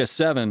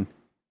 20-7.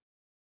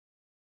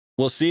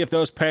 We'll see if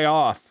those pay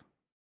off.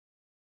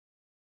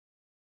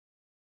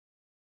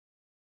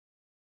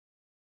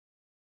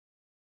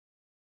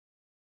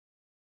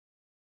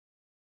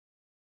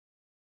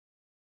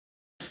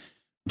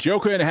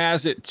 Jokin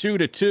has it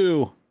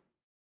 2-2.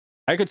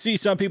 I could see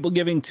some people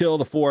giving Till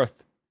the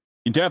fourth.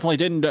 You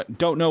definitely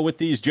don't know with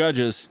these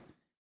judges.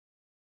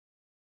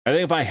 I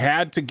think if I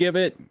had to give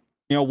it,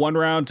 one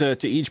round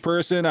to each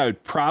person, I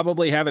would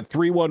probably have it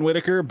 3-1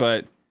 Whittaker,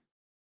 but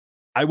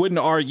I wouldn't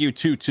argue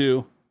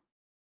 2-2.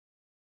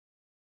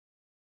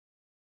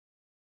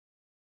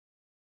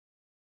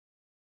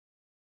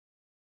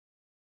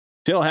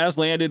 Till has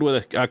landed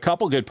with a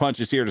couple good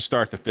punches here to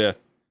start the fifth.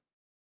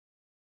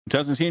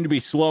 Doesn't seem to be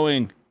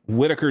slowing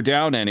Whittaker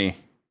down any.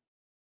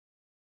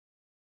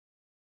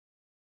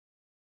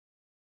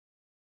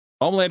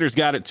 Homelander's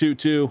got it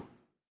 2-2.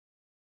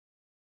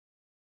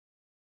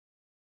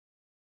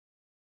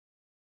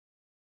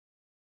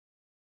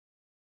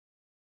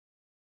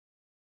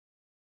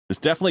 This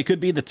definitely could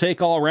be the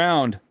take all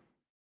round.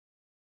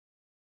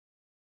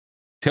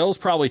 Till's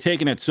probably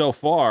taken it so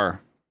far.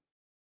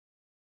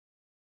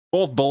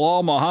 Both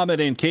Bilal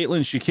Muhammad and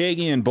Caitlin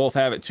Shikagian both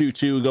have it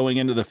 2-2 going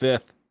into the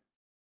fifth.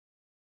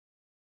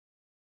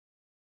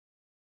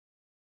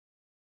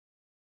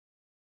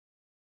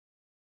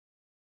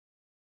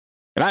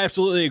 And I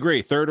absolutely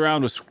agree. Third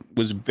round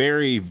was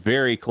very,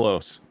 very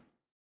close.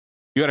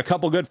 You had a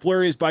couple good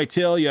flurries by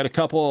Till. You had a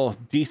couple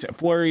decent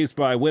flurries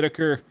by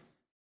Whittaker.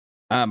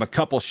 A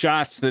couple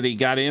shots that he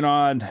got in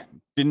on.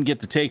 Didn't get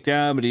the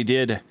takedown, but he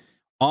did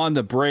on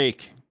the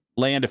break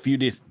land a few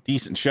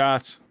decent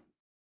shots.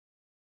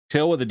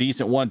 Till with a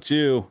decent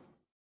 1-2.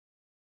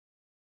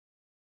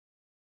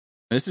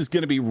 This is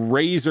going to be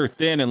razor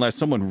thin unless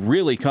someone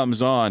really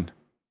comes on.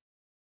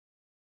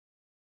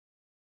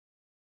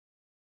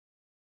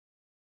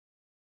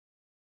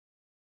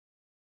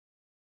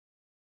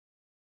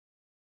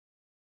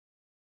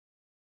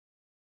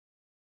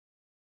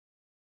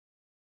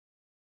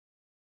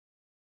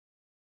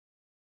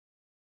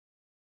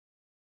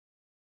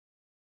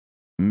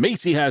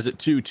 Macy has it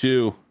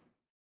 2-2.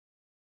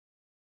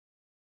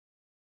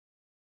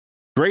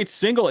 Great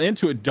single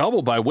into a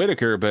double by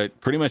Whittaker, but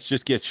pretty much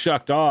just gets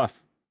shucked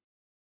off.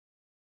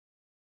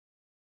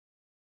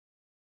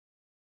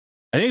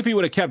 I think if he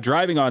would have kept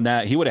driving on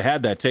that, he would have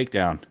had that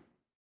takedown.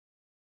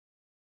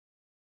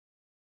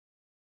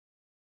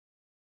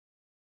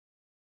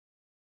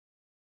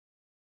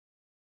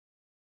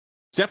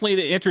 It's definitely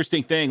the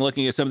interesting thing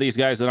looking at some of these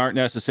guys that aren't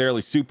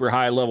necessarily super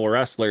high level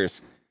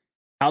wrestlers,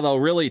 how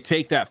they'll really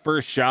take that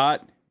first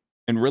shot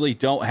and really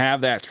don't have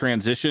that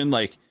transition,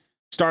 like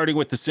starting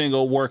with the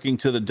single, working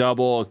to the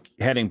double,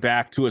 heading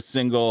back to a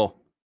single.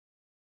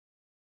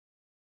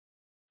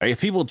 If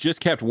people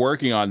just kept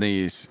working on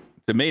these,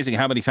 it's amazing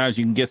how many times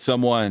you can get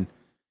someone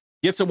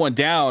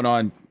down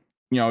on,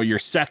 your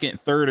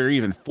second, third, or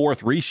even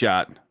fourth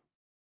reshot.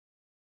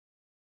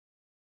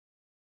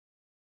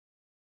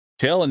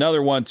 Till,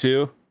 another one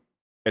too.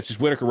 It's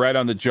just Whittaker right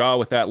on the jaw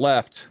with that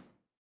left.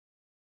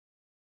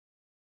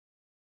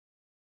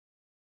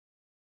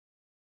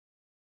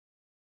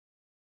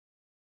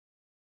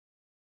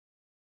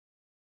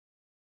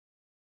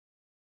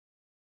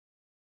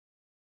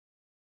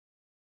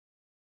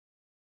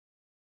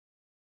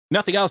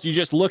 Nothing else. You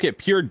just look at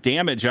pure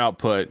damage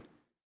output.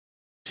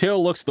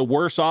 Till looks the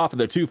worse off of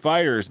the two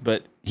fighters,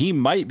 but he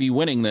might be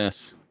winning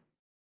this.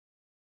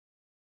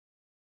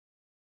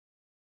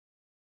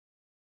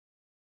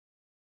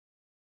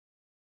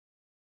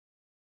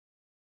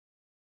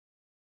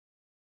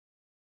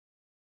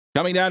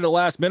 Coming down to the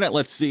last minute,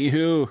 let's see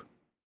who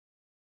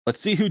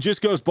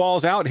just goes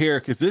balls out here,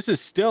 because this is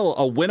still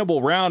a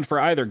winnable round for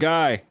either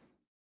guy.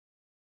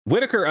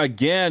 Whittaker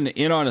again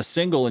in on a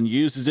single and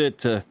uses it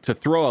to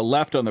throw a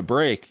left on the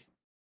break.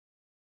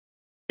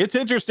 It's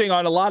interesting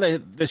on a lot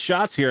of the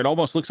shots here. It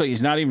almost looks like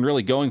he's not even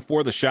really going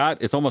for the shot.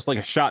 It's almost like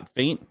a shot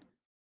feint.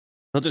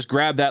 He'll just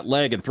grab that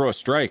leg and throw a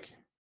strike.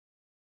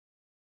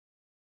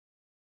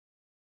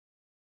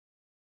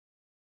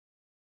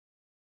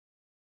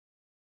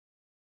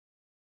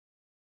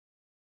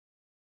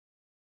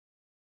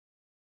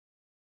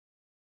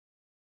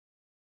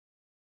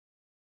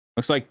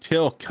 Looks like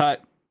Till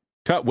cut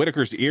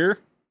Whittaker's ear.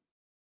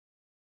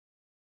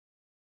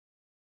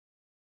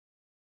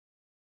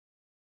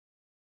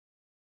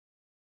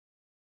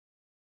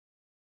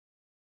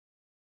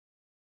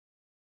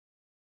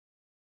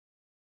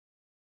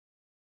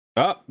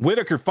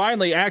 Whittaker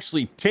finally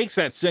actually takes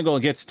that single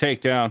and gets a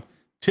takedown.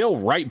 Till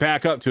right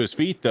back up to his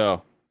feet,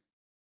 though.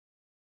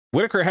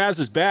 Whittaker has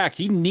his back.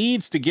 He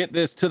needs to get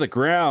this to the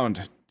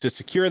ground to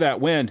secure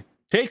that win.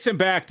 Takes him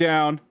back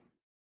down.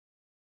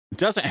 It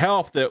doesn't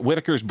help that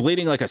Whittaker's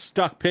bleeding like a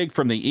stuck pig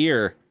from the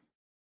ear.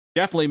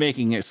 Definitely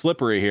making it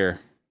slippery here.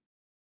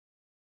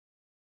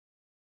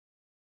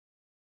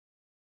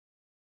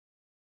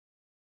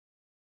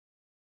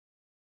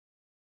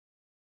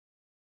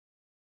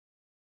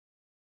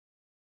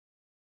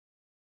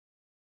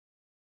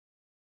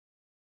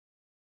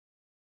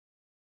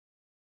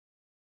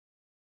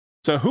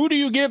 So who do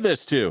you give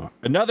this to?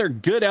 Another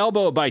good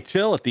elbow by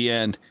Till at the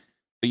end.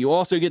 But you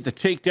also get the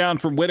takedown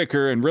from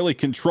Whittaker and really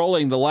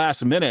controlling the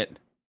last minute.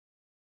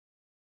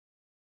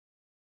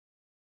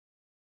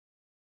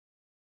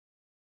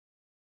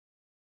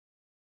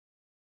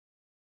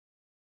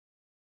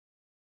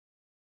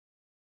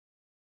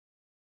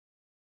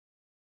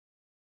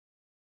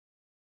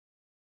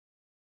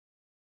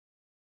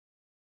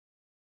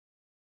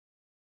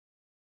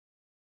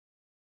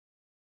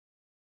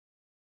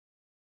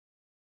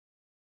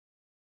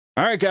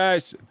 All right,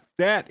 guys,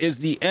 that is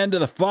the end of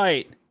the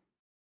fight.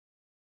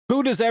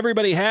 Who does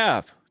everybody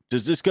have?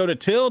 Does this go to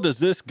Till? Does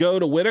this go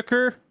to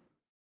Whittaker?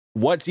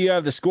 What do you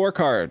have the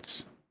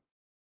scorecards?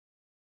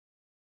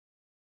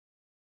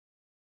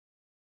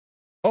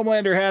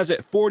 Homelander has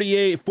it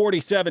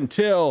 48-47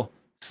 Till.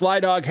 Sly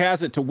Dog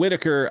has it to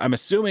Whittaker. I'm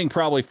assuming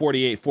probably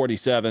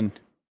 48-47.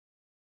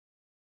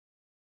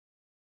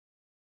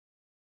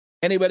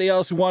 Anybody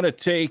else want to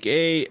take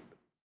a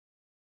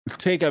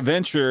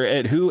venture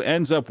at who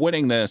ends up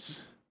winning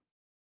this?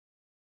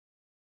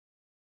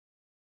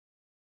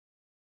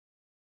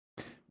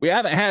 We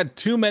haven't had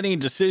too many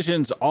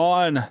decisions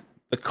on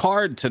the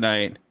card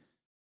tonight,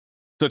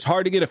 so it's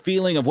hard to get a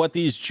feeling of what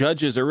these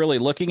judges are really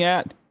looking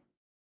at.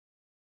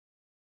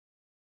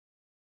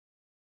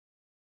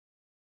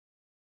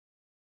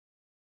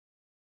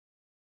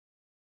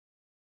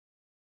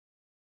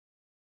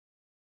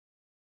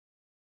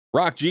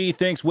 Rock G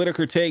thinks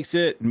Whittaker takes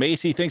it.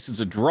 Macy thinks it's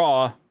a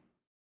draw.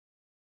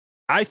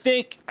 I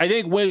think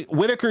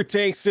Whittaker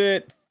takes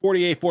it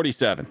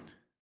 48-47.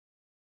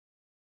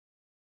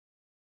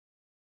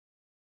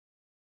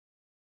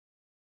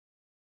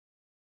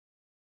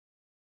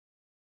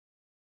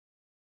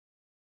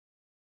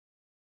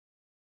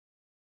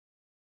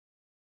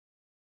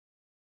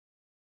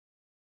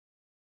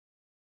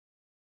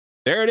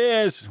 There it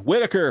is.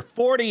 Whittaker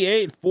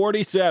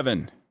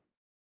 48-47.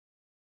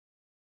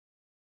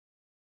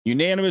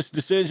 Unanimous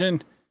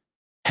decision.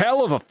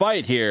 Hell of a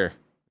fight here.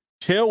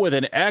 Till with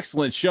an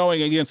excellent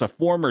showing against a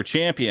former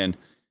champion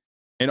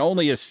and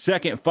only his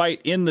second fight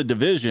in the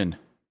division.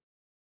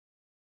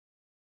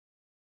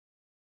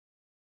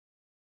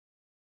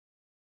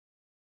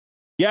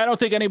 Yeah, I don't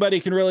think anybody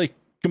can really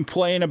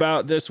complain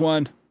about this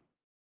one.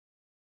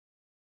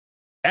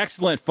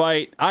 Excellent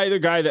fight. Either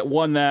guy that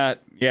won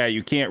that, yeah,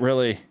 you can't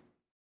really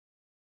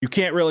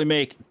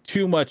make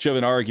too much of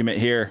an argument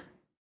here.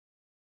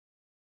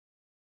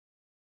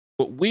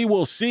 But we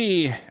will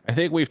see. I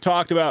think we've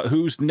talked about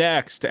who's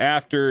next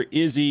after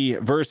Izzy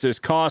versus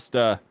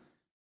Costa.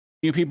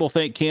 Few people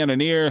think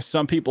Cannonier.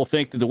 Some people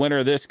think that the winner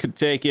of this could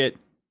take it.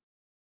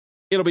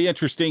 It'll be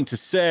interesting to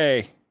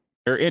see.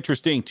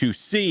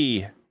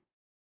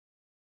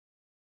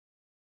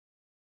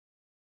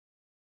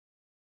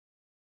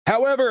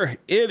 However,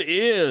 it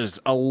is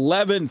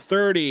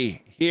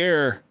 11:30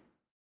 here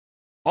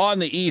on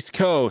the East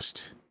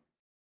Coast.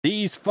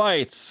 These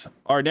fights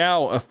are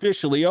now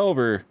officially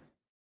over.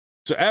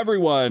 So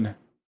everyone,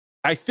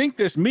 I think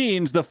this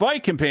means the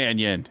Fight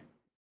Companion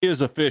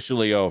is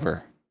officially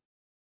over.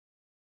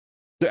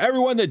 To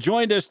everyone that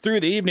joined us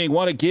through the evening,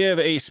 want to give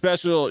a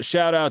special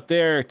shout out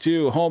there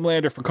to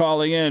Homelander for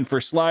calling in,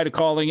 for Sly to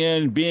calling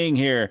in, being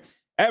here.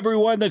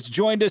 Everyone that's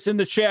joined us in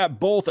the chat,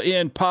 both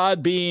in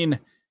Podbean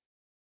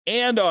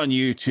and on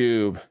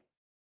YouTube.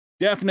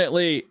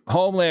 Definitely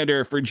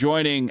Homelander for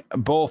joining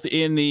both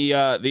in the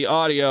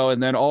audio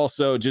and then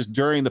also just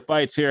during the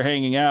fights here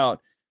hanging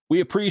out. We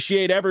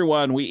appreciate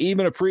everyone. We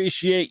even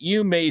appreciate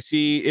you,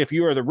 Macy, if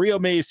you are the real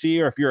Macy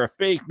or if you're a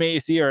fake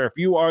Macy or if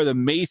you are the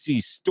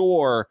Macy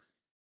store.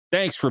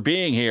 Thanks for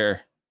being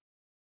here.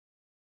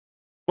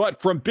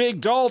 But from Big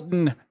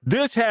Dalton,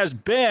 this has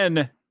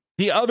been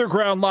the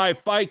OtherGround Live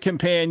Fight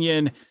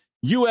Companion,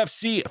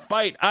 UFC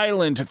Fight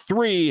Island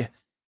 3.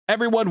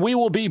 Everyone, we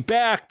will be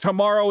back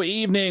tomorrow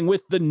evening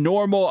with the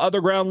normal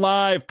OtherGround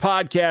Live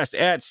podcast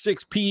at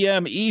 6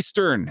 p.m.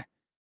 Eastern.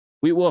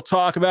 We will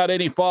talk about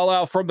any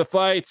fallout from the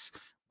fights.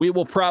 We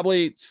will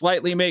probably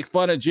slightly make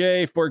fun of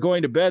Jay for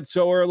going to bed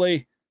so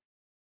early.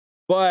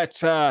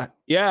 But,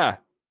 yeah.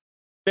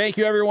 Thank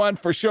you, everyone,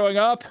 for showing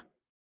up.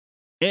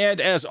 And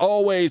as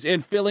always,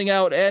 in filling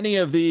out any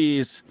of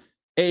these,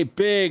 a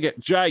big,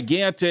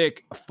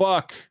 gigantic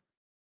fuck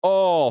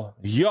all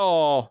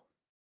y'all.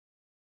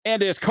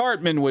 And as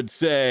Cartman would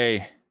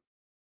say,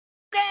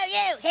 Screw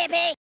you,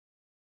 hippie!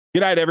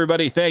 Good night,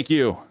 everybody. Thank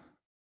you.